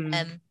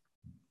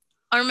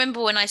 I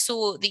remember when I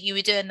saw that you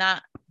were doing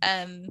that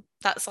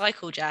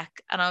cycle,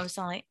 Jack, and I was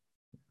like,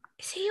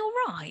 is he all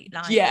right?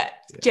 Like, yeah,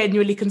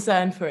 genuinely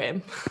concerned for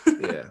him.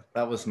 Yeah,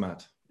 that was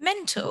mad.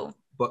 Mental.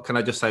 But can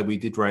I just say, we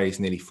did raise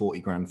nearly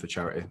 40 grand for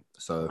charity.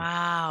 So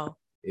wow,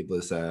 it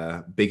was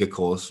a bigger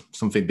cause,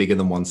 something bigger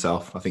than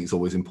oneself. I think it's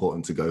always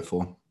important to go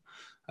for.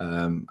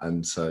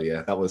 And so,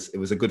 yeah, it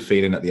was a good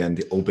feeling at the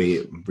end,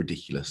 albeit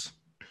ridiculous.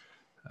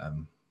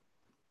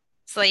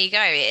 So there you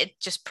go. It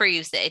just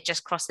proves that it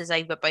just crosses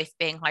over both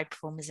being high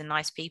performers and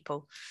nice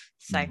people.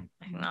 So I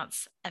think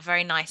that's a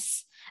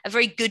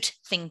very good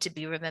thing to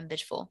be remembered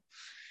for.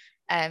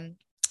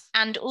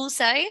 And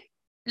also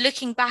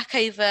looking back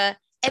over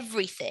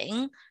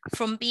everything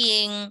from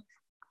being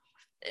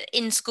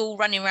in school,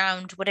 running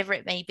around, whatever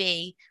it may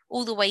be,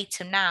 all the way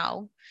to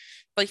now,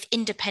 both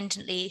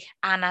independently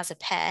and as a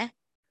pair,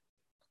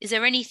 is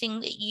there anything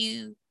that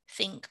you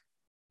think,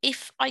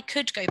 if I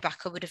could go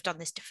back, I would have done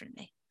this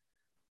differently?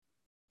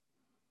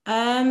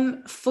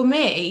 For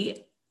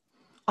me,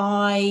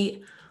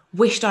 I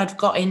wished I'd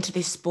got into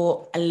this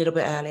sport a little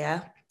bit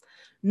earlier.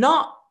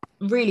 Not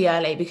really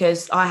early,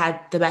 because I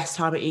had the best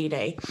time at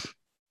uni.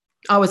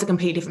 I was a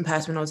completely different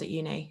person when I was at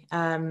uni.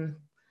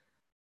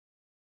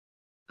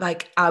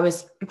 Like, I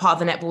was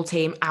part of the netball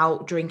team,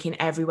 out drinking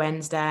every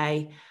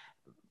Wednesday,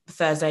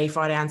 Thursday,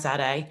 Friday and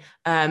Saturday.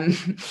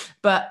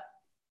 But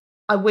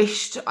I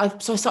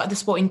started the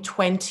sport in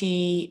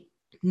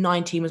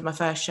 2019 was my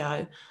first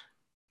show.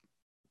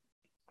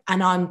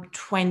 And I'm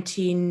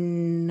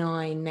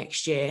 29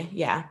 next year.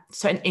 Yeah.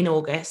 So in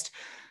August.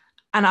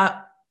 And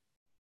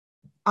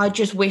I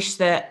just wish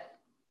that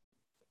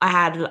I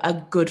had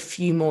a good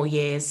few more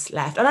years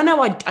left. And I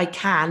know I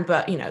can,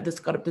 but, you know, there's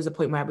a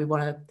point where we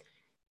want to,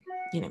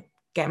 you know,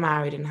 get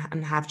married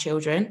and have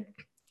children.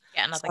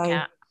 Get another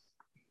cat.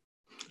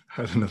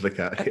 Have another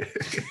cat.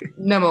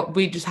 No more.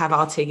 We just have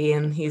our Tiggy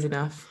and he's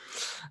enough.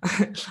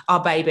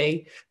 Our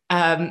baby.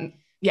 Yeah,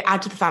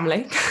 add to the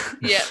family.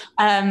 Yeah.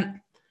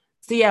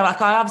 So yeah,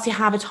 like, I obviously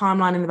have a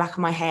timeline in the back of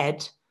my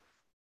head,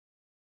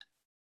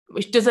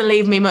 which doesn't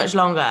leave me much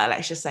longer,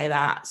 let's just say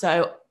that.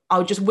 So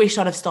I just wish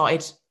I'd have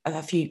started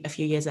a few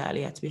years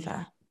earlier, to be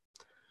fair.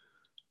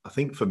 I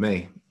think for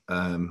me,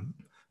 and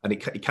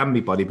it can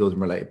be bodybuilding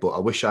related, but I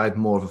wish I had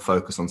more of a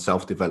focus on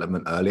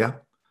self-development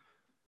earlier.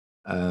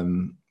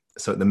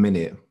 So at the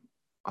minute,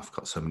 I've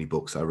got so many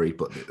books I read,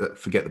 but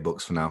forget the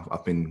books for now.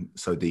 I've been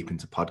so deep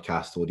into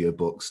podcasts, audio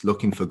books,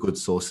 looking for good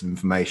source of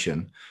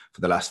information for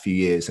the last few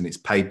years, and it's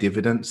paid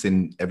dividends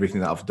in everything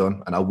that I've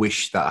done. And I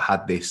wish that I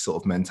had this sort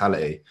of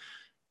mentality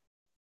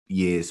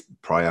years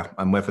prior,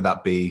 and whether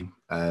that be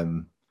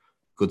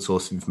good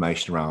source of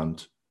information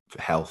around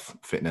health,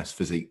 fitness,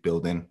 physique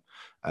building,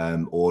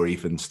 or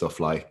even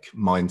stuff like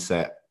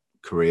mindset,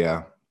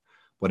 career,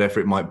 whatever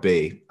it might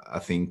be, I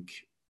think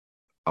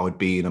I would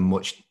be in a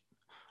much,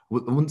 I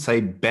wouldn't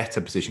say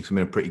better position, because I'm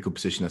in a pretty good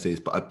position as is,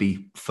 but I'd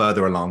be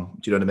further along.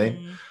 Do you know what I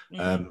mean?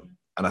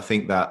 And I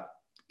think that,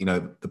 you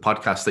know, the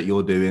podcast that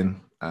you're doing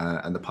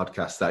and the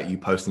podcast that you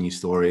post in your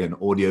story and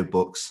audio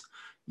books,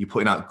 you're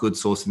putting out good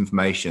source of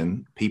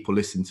information. People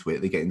listen to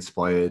it, they get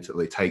inspired, or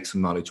they take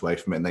some knowledge away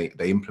from it and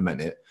they implement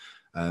it.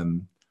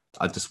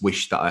 I just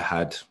wish that I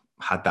had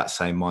that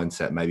same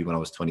mindset maybe when I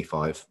was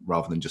 25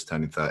 rather than just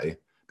turning 30,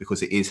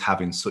 because it is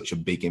having such a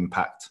big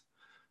impact.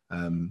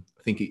 I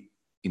think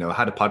I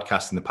had a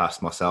podcast in the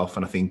past myself,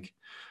 and I think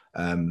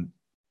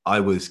I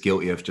was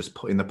guilty of just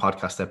putting the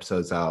podcast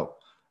episodes out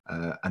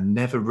and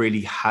never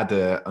really had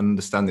a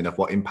understanding of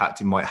what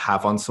impact it might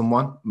have on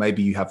someone.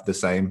 Maybe you have the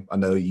same. I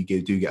know you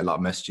do get a lot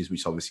of messages,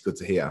 which is obviously good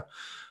to hear.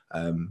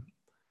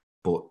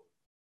 But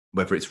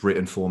whether it's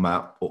written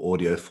format or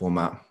audio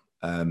format,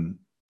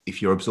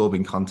 if you're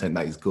absorbing content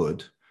that is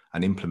good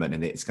and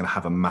implementing it, it's going to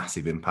have a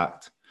massive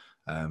impact.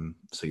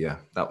 So yeah,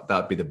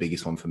 that'd be the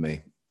biggest one for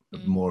me.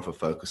 More of a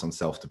focus on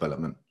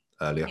self-development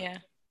earlier. Yeah,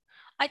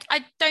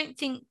 I don't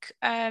think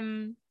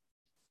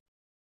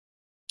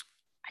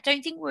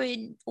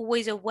we're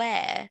always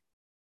aware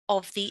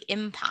of the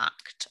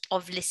impact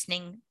of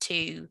listening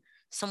to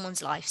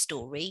someone's life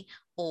story,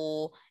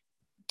 or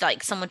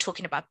like someone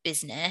talking about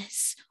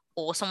business,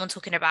 or someone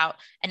talking about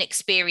an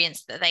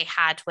experience that they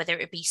had, whether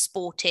it be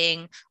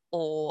sporting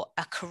or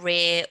a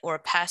career or a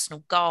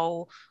personal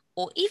goal,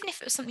 or even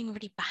if it was something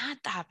really bad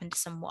that happened to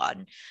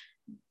someone.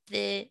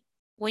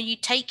 When you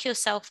take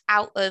yourself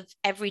out of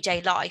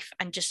everyday life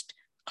and just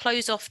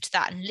close off to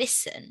that and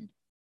listen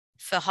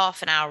for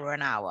half an hour or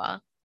an hour,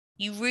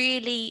 you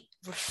really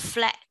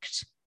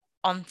reflect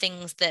on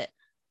things that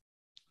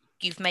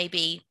you've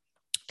maybe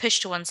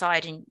pushed to one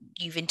side and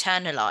you've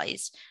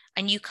internalized,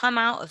 and you come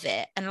out of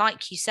it. And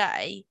like you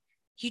say,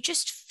 you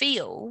just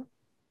feel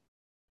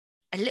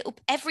a little,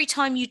 every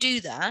time you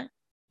do that,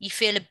 you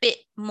feel a bit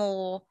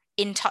more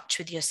in touch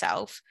with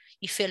yourself.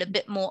 You feel a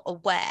bit more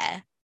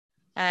aware.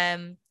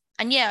 And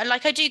yeah,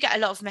 like I do get a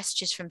lot of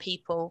messages from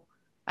people,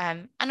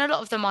 and a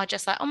lot of them are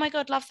just like, oh my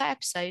God, love that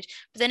episode.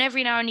 But then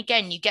every now and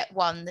again, you get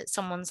one that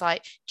someone's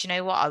like, do you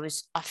know what?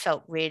 I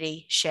felt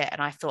really shit,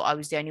 and I thought I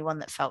was the only one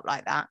that felt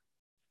like that.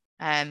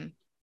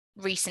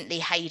 Recently,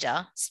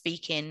 Hader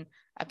speaking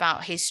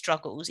about his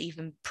struggles,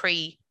 even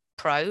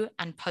pre-pro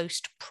and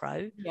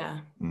post-pro. Yeah.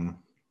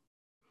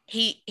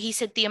 He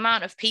said the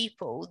amount of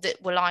people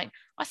that were like,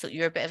 I thought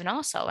you were a bit of an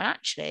arsehole, and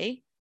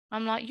actually,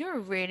 I'm like, you're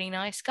a really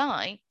nice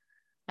guy.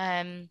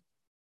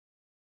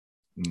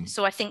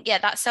 So I think, yeah,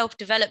 that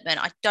self-development,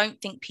 I don't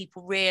think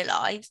people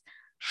realize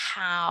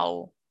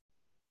how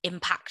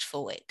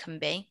impactful it can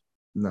be.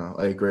 No,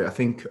 I agree. I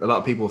think a lot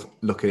of people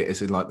look at it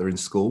as in like they're in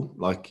school.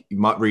 Like you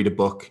might read a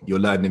book, you're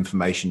learning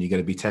information, you're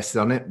going to be tested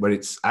on it, where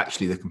it's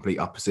actually the complete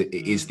opposite.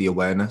 It is the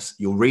awareness.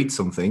 You'll read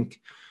something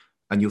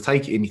and you'll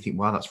take it in, you think,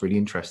 wow, that's really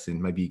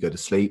interesting. Maybe you go to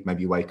sleep,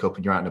 maybe you wake up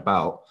and you're out and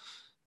about,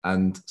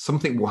 and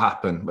something will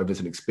happen, whether it's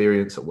an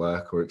experience at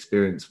work or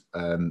experience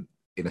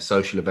in a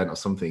social event or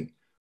something.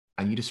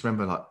 And you just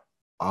remember like,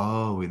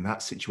 oh, in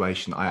that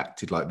situation, I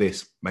acted like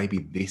this. Maybe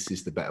this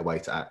is the better way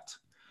to act.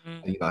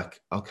 And you're like,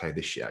 okay,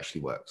 this shit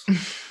actually works.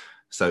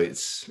 So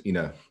it's,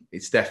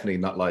 it's definitely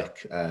not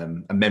like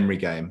a memory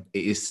game.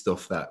 It is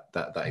stuff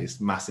that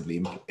is massively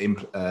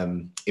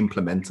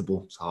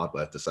implementable. It's a hard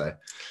word to say.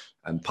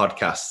 And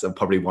podcasts are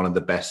probably one of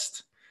the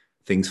best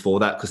things for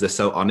that, because they're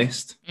so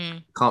honest.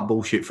 Can't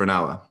bullshit for an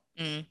hour.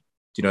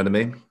 Do you know what I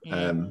mean?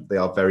 They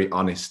are very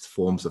honest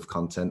forms of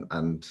content,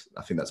 and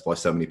I think that's why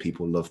so many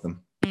people love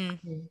them.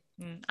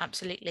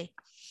 Absolutely.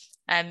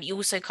 You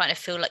also kind of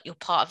feel like you're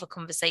part of a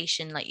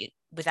conversation,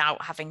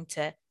 without having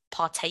to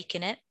partake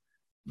in it,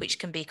 which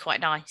can be quite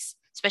nice,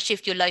 especially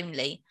if you're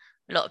lonely.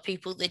 A lot of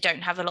people, they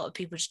don't have a lot of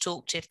people to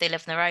talk to if they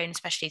live on their own,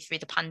 especially through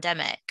the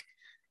pandemic.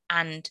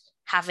 And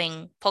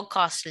having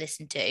podcasts to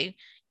listen to,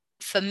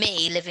 for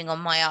me, living on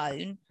my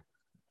own,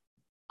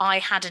 I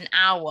had an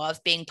hour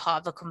of being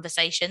part of a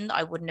conversation that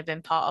I wouldn't have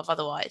been part of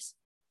otherwise,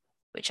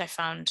 which I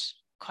found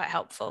quite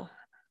helpful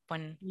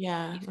when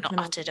you've not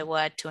uttered a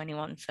word to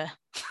anyone for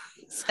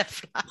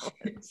several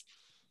hours.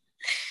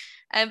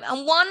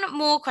 And one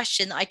more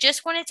question that I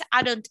just wanted to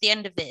add on to the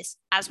end of this,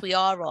 as we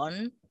are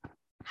on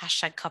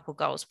 #Couple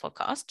Goals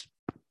podcast.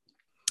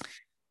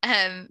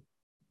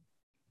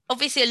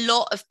 Obviously, a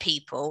lot of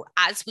people,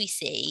 as we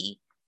see,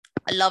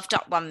 are loved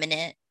up one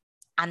minute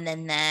and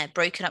then they're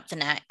broken up the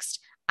next.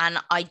 And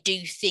I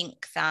do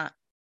think that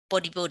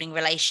bodybuilding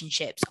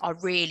relationships are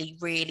really,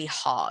 really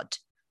hard,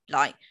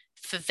 like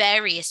for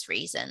various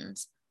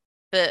reasons.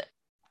 But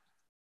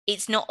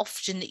it's not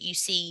often that you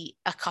see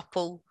a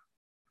couple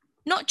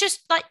not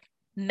just like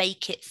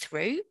make it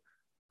through,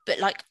 but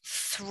like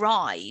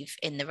thrive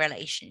in the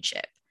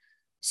relationship.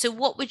 So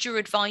what would your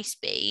advice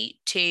be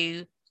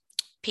to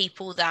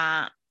people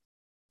that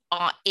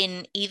are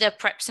in either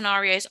prep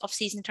scenarios,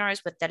 off-season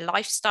scenarios, with their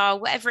lifestyle,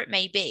 whatever it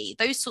may be,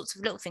 those sorts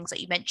of little things that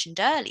you mentioned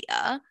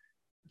earlier,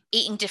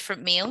 eating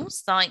different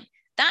meals, like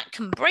that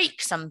can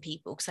break some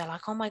people because they're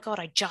like, oh my God,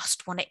 I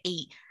just want to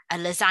eat a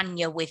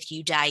lasagna with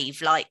you,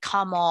 Dave. Like,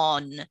 come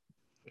on.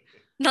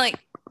 Like,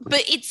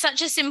 but it's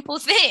such a simple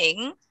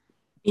thing.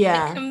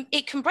 Yeah.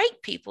 It can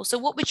break people. So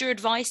what would your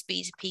advice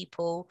be to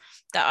people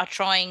that are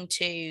trying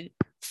to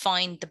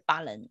find the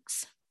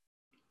balance?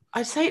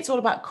 I'd say it's all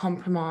about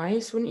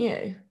compromise, wouldn't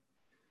you?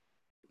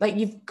 Like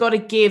you've got to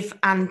give,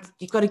 and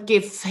you've got to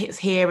give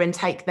here and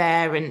take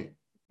there. And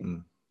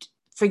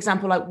for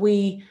example, like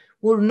we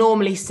will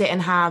normally sit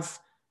and have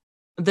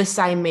the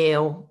same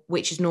meal,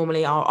 which is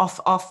normally our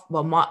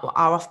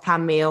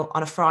off-plan meal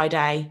on a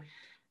Friday,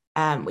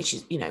 which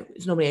is,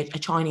 it's normally a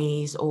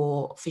Chinese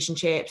or fish and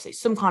chips. It's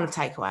some kind of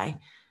takeaway.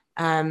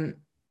 And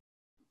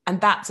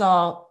that's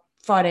our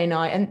Friday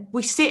night, and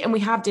we sit and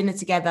we have dinner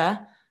together,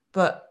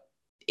 but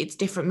it's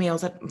different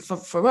meals.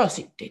 For us,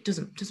 it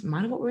doesn't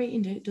matter what we're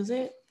eating, does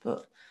it?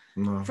 But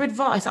No. for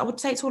advice, I would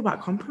say it's all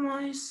about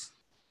compromise.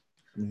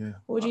 Yeah.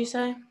 What would you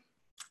say?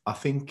 I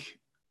think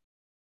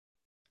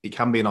it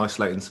can be an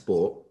isolating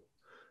sport,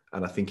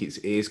 and I think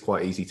it is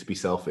quite easy to be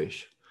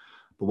selfish.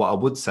 But what I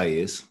would say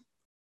is,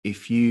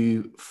 if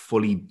you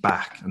fully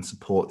back and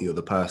support the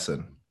other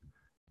person,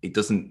 it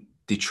doesn't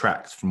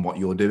detract from what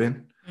you're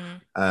doing.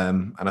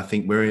 And I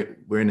think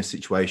we're in a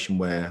situation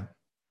where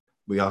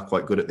we are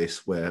quite good at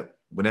this, where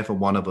whenever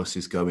one of us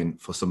is going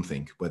for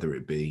something, whether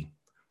it be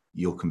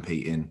you're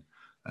competing,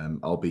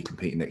 I'll be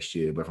competing next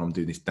year, whether I'm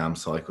doing this damn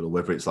cycle or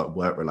whether it's like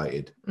work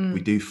related,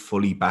 we do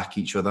fully back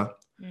each other,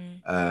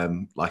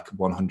 like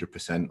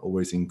 100%,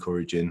 always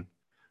encouraging.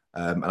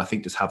 And I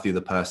think just have the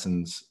other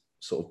person's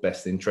sort of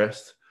best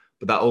interest.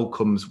 But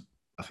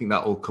I think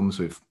that all comes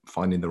with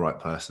finding the right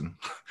person.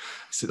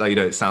 So, you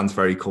know, it sounds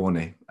very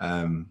corny,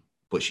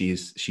 but she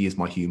is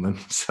my human.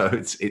 So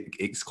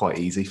it's quite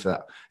easy for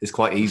that. It's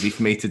quite easy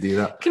for me to do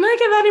that. Can I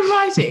get that in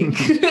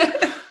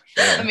writing?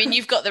 Yeah. I mean,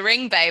 you've got the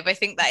ring, babe. I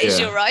think that is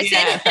your writing.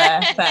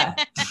 Yeah, fair.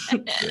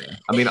 Yeah.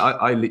 I mean,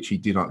 I literally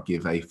do not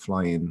give a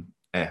flying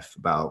F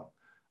about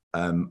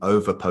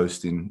over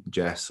posting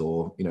Jess,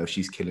 or, you know, if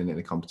she's killing it in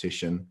a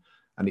competition.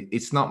 And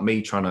it's not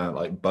me trying to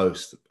like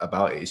boast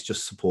about it. It's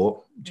just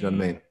support. Do you know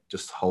what I mean?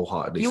 Just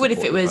wholeheartedly. You would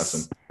if it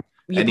was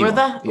your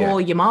brother or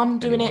your mom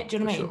doing it. Do you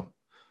know what I mean? Sure.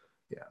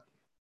 Yeah.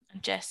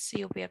 And Jess,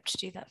 you'll be able to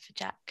do that for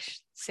Jack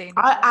soon.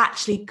 I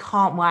actually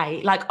can't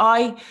wait. Like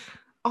I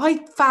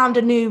found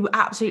a new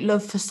absolute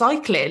love for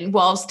cycling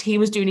whilst he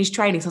was doing his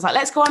training. So I was like,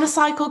 let's go on a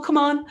cycle. Come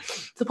on.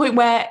 To the point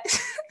where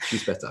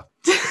she's better.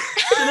 To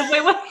the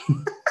point where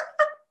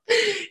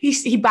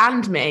he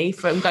banned me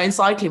from going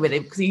cycling with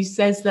him because he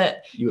says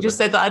that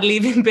said that I'd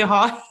leave him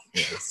behind.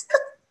 Yes.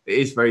 It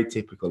is very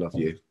typical of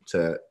you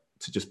to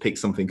just pick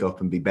something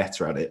up and be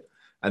better at it,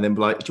 and then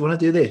be like, do you want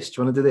to do this?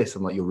 Do you want to do this?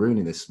 I'm like, you're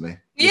ruining this for me.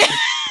 Yeah.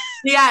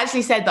 He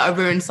actually said that I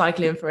ruined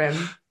cycling for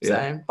him.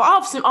 Yeah. So,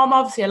 but I'm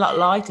obviously a lot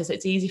lighter, so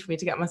it's easy for me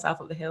to get myself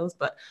up the hills.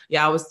 But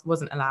yeah, I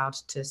wasn't allowed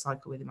to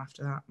cycle with him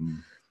after that.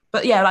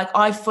 But yeah, like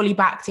I fully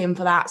backed him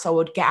for that. So I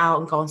would get out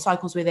and go on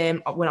cycles with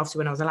him when I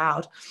was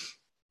allowed.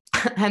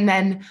 And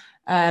then,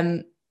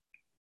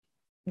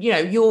 you know,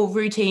 your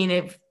routine,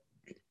 if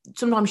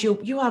sometimes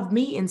you have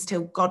meetings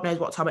till God knows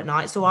what time at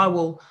night. So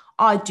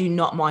I do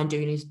not mind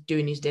doing his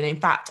dinner. In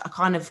fact, I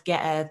kind of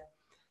I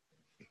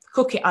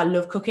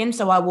love cooking.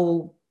 So I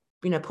will,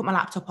 you know, put my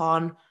laptop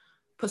on,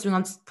 put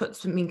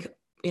something,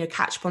 you know,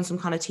 catch up on some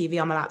kind of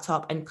TV on my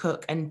laptop and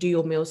cook and do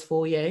your meals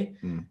for you.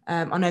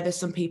 I know there's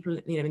some people,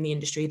 you know, in the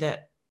industry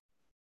that,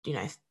 you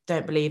know,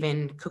 don't believe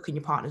in cooking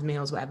your partner's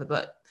meals, whatever,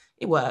 but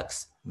it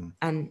works.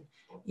 And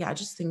yeah, I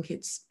just think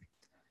it's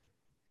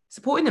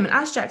supporting them. And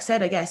as Jack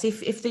said, I guess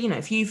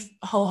if you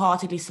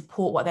wholeheartedly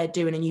support what they're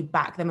doing and you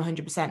back them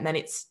 100%, then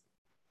it's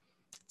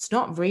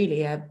not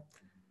really a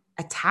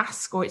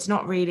task, or it's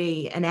not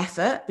really an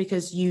effort,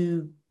 because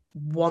you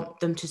want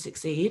them to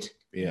succeed.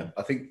 Yeah,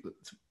 I think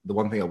the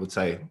one thing I would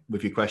say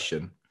with your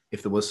question,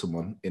 if there was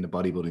someone in a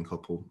bodybuilding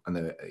couple and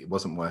it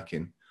wasn't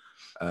working,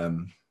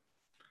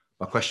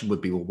 my question would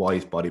be, well, why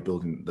is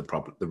bodybuilding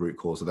the root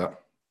cause of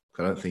that?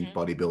 I don't think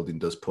bodybuilding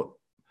does put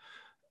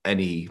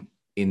any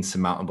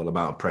insurmountable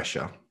amount of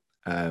pressure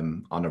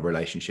on a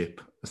relationship,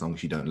 as long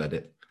as you don't let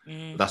it.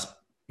 That's,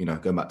 you know,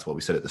 going back to what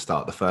we said at the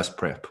start, the first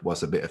prep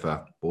was a bit of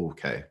a,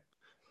 okay,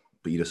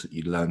 but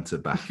you learn to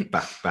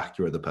back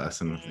your other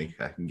person and think,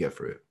 I can get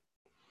through it.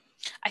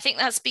 I think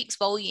that speaks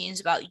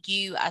volumes about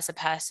you as a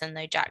person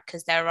though, Jack,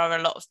 because there are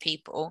a lot of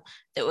people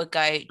that would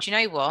go, do you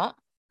know what?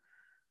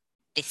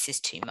 This is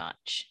too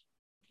much.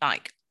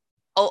 Like,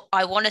 oh,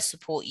 I want to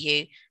support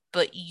you,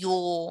 but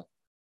your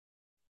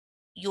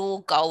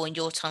goal and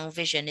your tunnel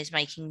vision is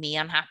making me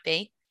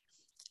unhappy.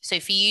 So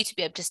for you to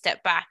be able to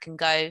step back and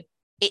go,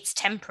 it's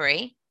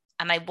temporary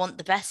and I want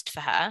the best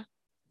for her,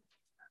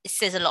 it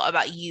says a lot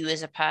about you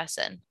as a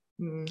person.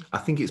 I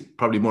think it's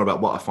probably more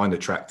about what I find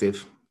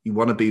attractive. You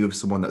want to be with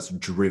someone that's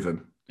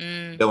driven.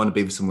 You don't want to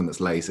be with someone that's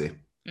lazy.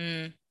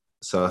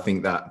 So I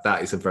think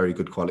that is a very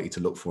good quality to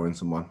look for in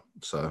someone.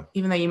 So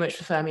even though you much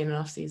prefer me in an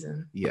off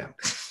season. Yeah.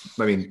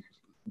 I mean,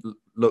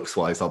 looks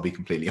wise, I'll be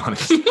completely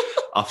honest.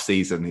 Off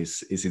season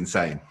is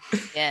insane.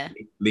 Yeah.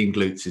 Lean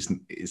glutes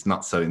is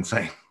not so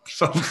insane.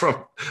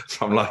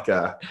 from like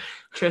a.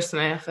 Trust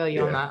me, I feel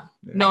you on that.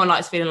 Yeah. No one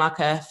likes feeling like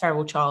a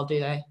feral child, do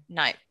they?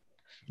 No.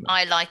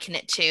 I liken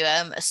it to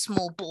a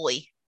small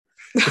boy.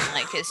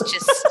 Like, it's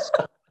just,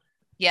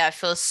 yeah, it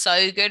feels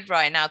so good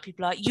right now.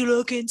 People are like, you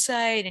look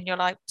insane, and you're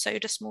like, so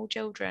do small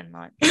children.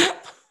 Like,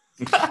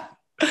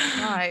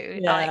 no,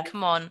 like,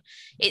 come on.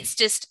 It's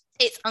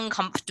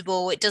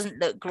uncomfortable. It doesn't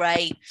look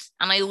great.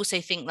 And I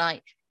also think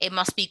like it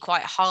must be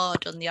quite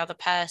hard on the other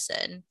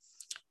person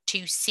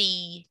to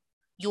see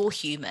your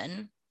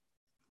human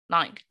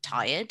like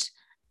tired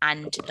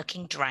and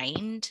looking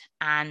drained,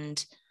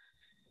 and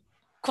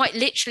quite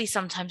literally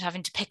sometimes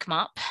having to pick them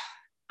up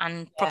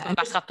and prop them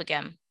back up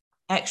again.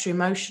 Extra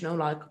emotional,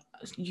 like,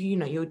 you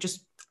know, you're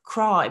just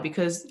cry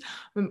because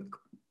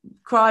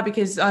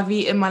I've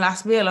eaten my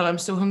last meal and I'm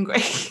still hungry.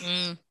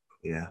 Mm.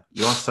 Yeah,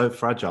 you are so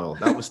fragile.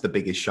 That was the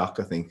biggest shock,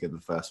 I think, of the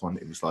first one.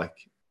 It was like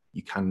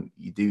you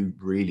do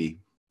really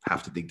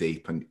have to dig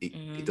deep, and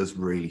it does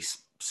really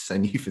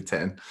send you for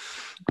 10.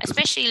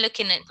 Especially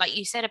looking at, like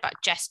you said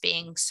about Jess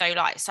being so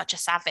like such a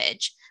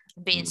savage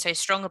and being so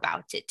strong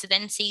about it, to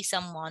then see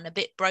someone a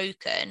bit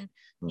broken,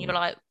 you're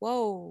like,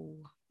 whoa,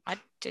 I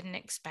didn't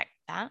expect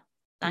that.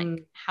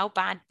 Like, how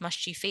bad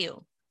must you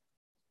feel?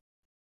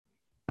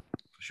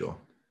 For sure.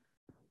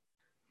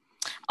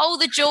 Oh,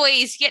 the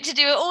joys. You get to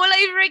do it all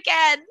over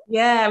again.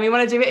 Yeah, we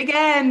want to do it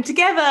again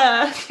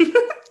together.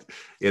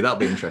 Yeah, that'll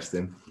be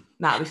interesting.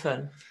 That'll be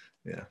fun.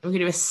 Yeah. We're going to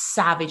do a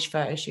savage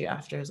photo shoot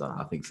after as well.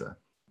 I think so.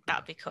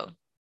 That'd be cool.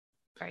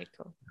 Very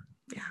cool.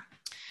 Yeah.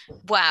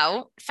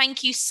 Well,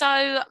 thank you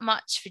so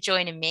much for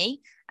joining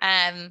me.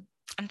 And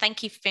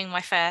thank you for being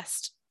my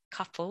first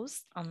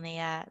couples on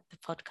the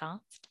podcast.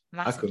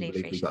 Massively I couldn't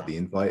believe we got appreciate the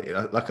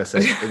invite. Like I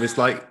said, it was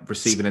like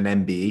receiving an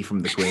MBE from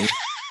the Queen.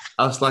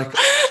 I was like,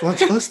 she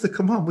wants us to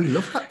come on. We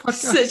love that podcast.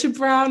 Such a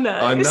brown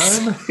nose. I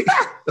know, mate.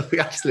 We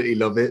absolutely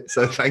love it.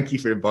 So thank you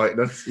for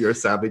inviting us. You're a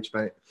savage,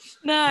 mate.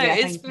 No,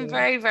 it's been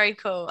very, very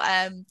cool.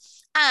 And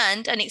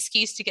an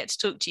excuse to get to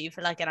talk to you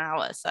for like an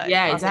hour. So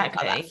yeah,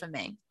 exactly. That for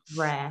me.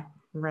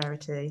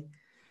 Rarity.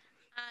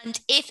 And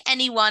if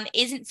anyone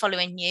isn't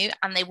following you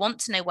and they want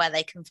to know where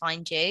they can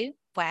find you,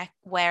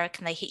 where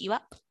can they hit you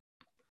up?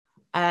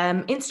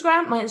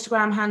 Instagram. My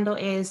Instagram handle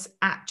is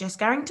 @Jess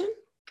Garrington.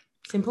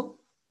 Simple.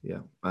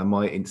 Yeah, and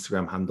my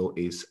Instagram handle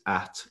is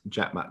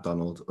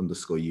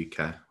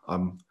 @JackMacDonald_UK.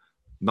 I'm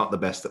not the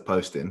best at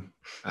posting,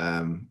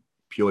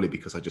 purely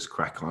because I just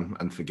crack on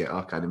and forget.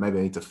 Okay, maybe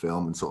I need to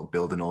film and sort of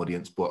build an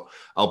audience, but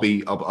I'll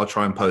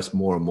try and post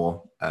more and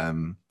more.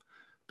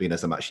 Being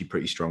as I'm actually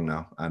pretty strong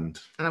now,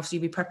 and obviously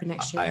you'll be prepping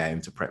next year. I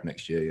aim to prep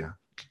next year. Yeah.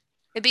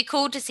 It'd be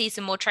cool to see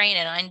some more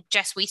training. And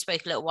Jess, we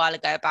spoke a little while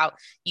ago about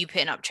you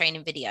putting up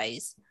training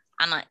videos,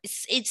 and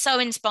it's so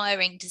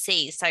inspiring to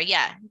see. So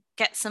yeah,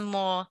 get some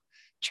more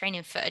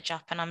training footage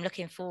up, and I'm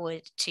looking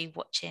forward to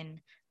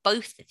watching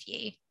both of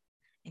you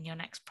in your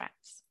next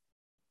preps.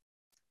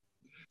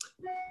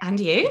 And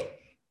you?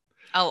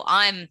 Oh,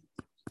 I'm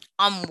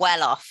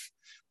well off.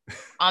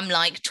 I'm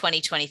like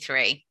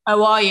 2023.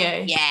 Oh, are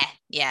you?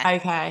 Yeah.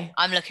 Okay.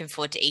 I'm looking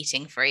forward to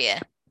eating for a year.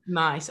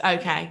 Nice.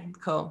 Okay,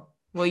 cool.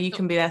 Well, you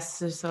can be there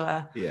to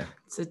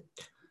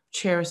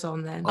cheer us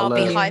on then. I'll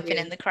be hyping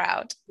in the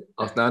crowd.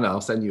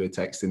 I'll send you a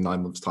text in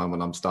 9 months' time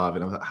when I'm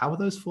starving. I'm like, how are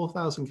those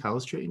 4,000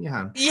 calories treating your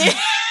hand? Yeah.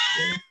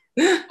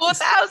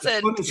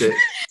 4,000. What is it?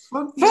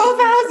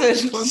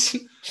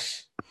 4,000.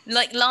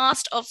 Like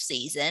last off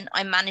season,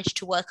 I managed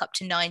to work up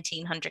to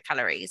 1,900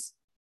 calories.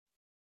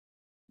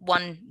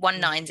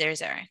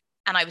 1900,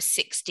 and I was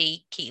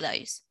 60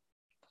 kilos.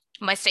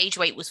 My stage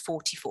weight was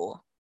 44.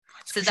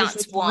 So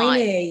that's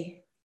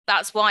why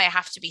I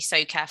have to be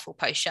so careful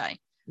post show.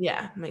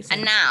 Yeah, makes sense.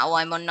 And now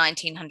I'm on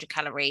 1,900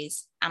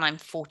 calories and I'm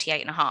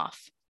 48 and a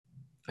half.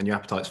 And your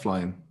appetite's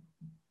flying.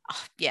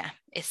 Oh, yeah,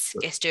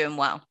 it's doing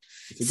well.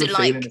 It's a good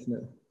feeling, isn't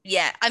it?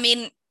 Yeah, I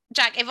mean,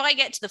 Jack, if I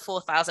get to the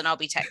 4,000, I'll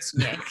be texting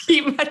you. Can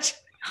you imagine?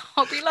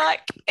 I'll be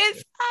like,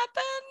 it's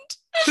happened.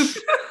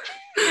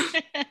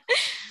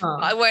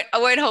 I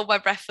won't hold my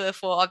breath for the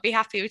 4. I'll be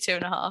happy with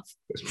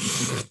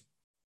 2.5.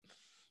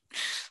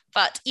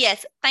 But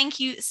yes, thank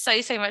you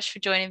so much for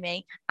joining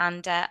me,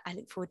 and I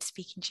look forward to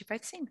speaking to you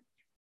both soon.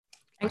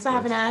 Thanks for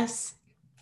having us.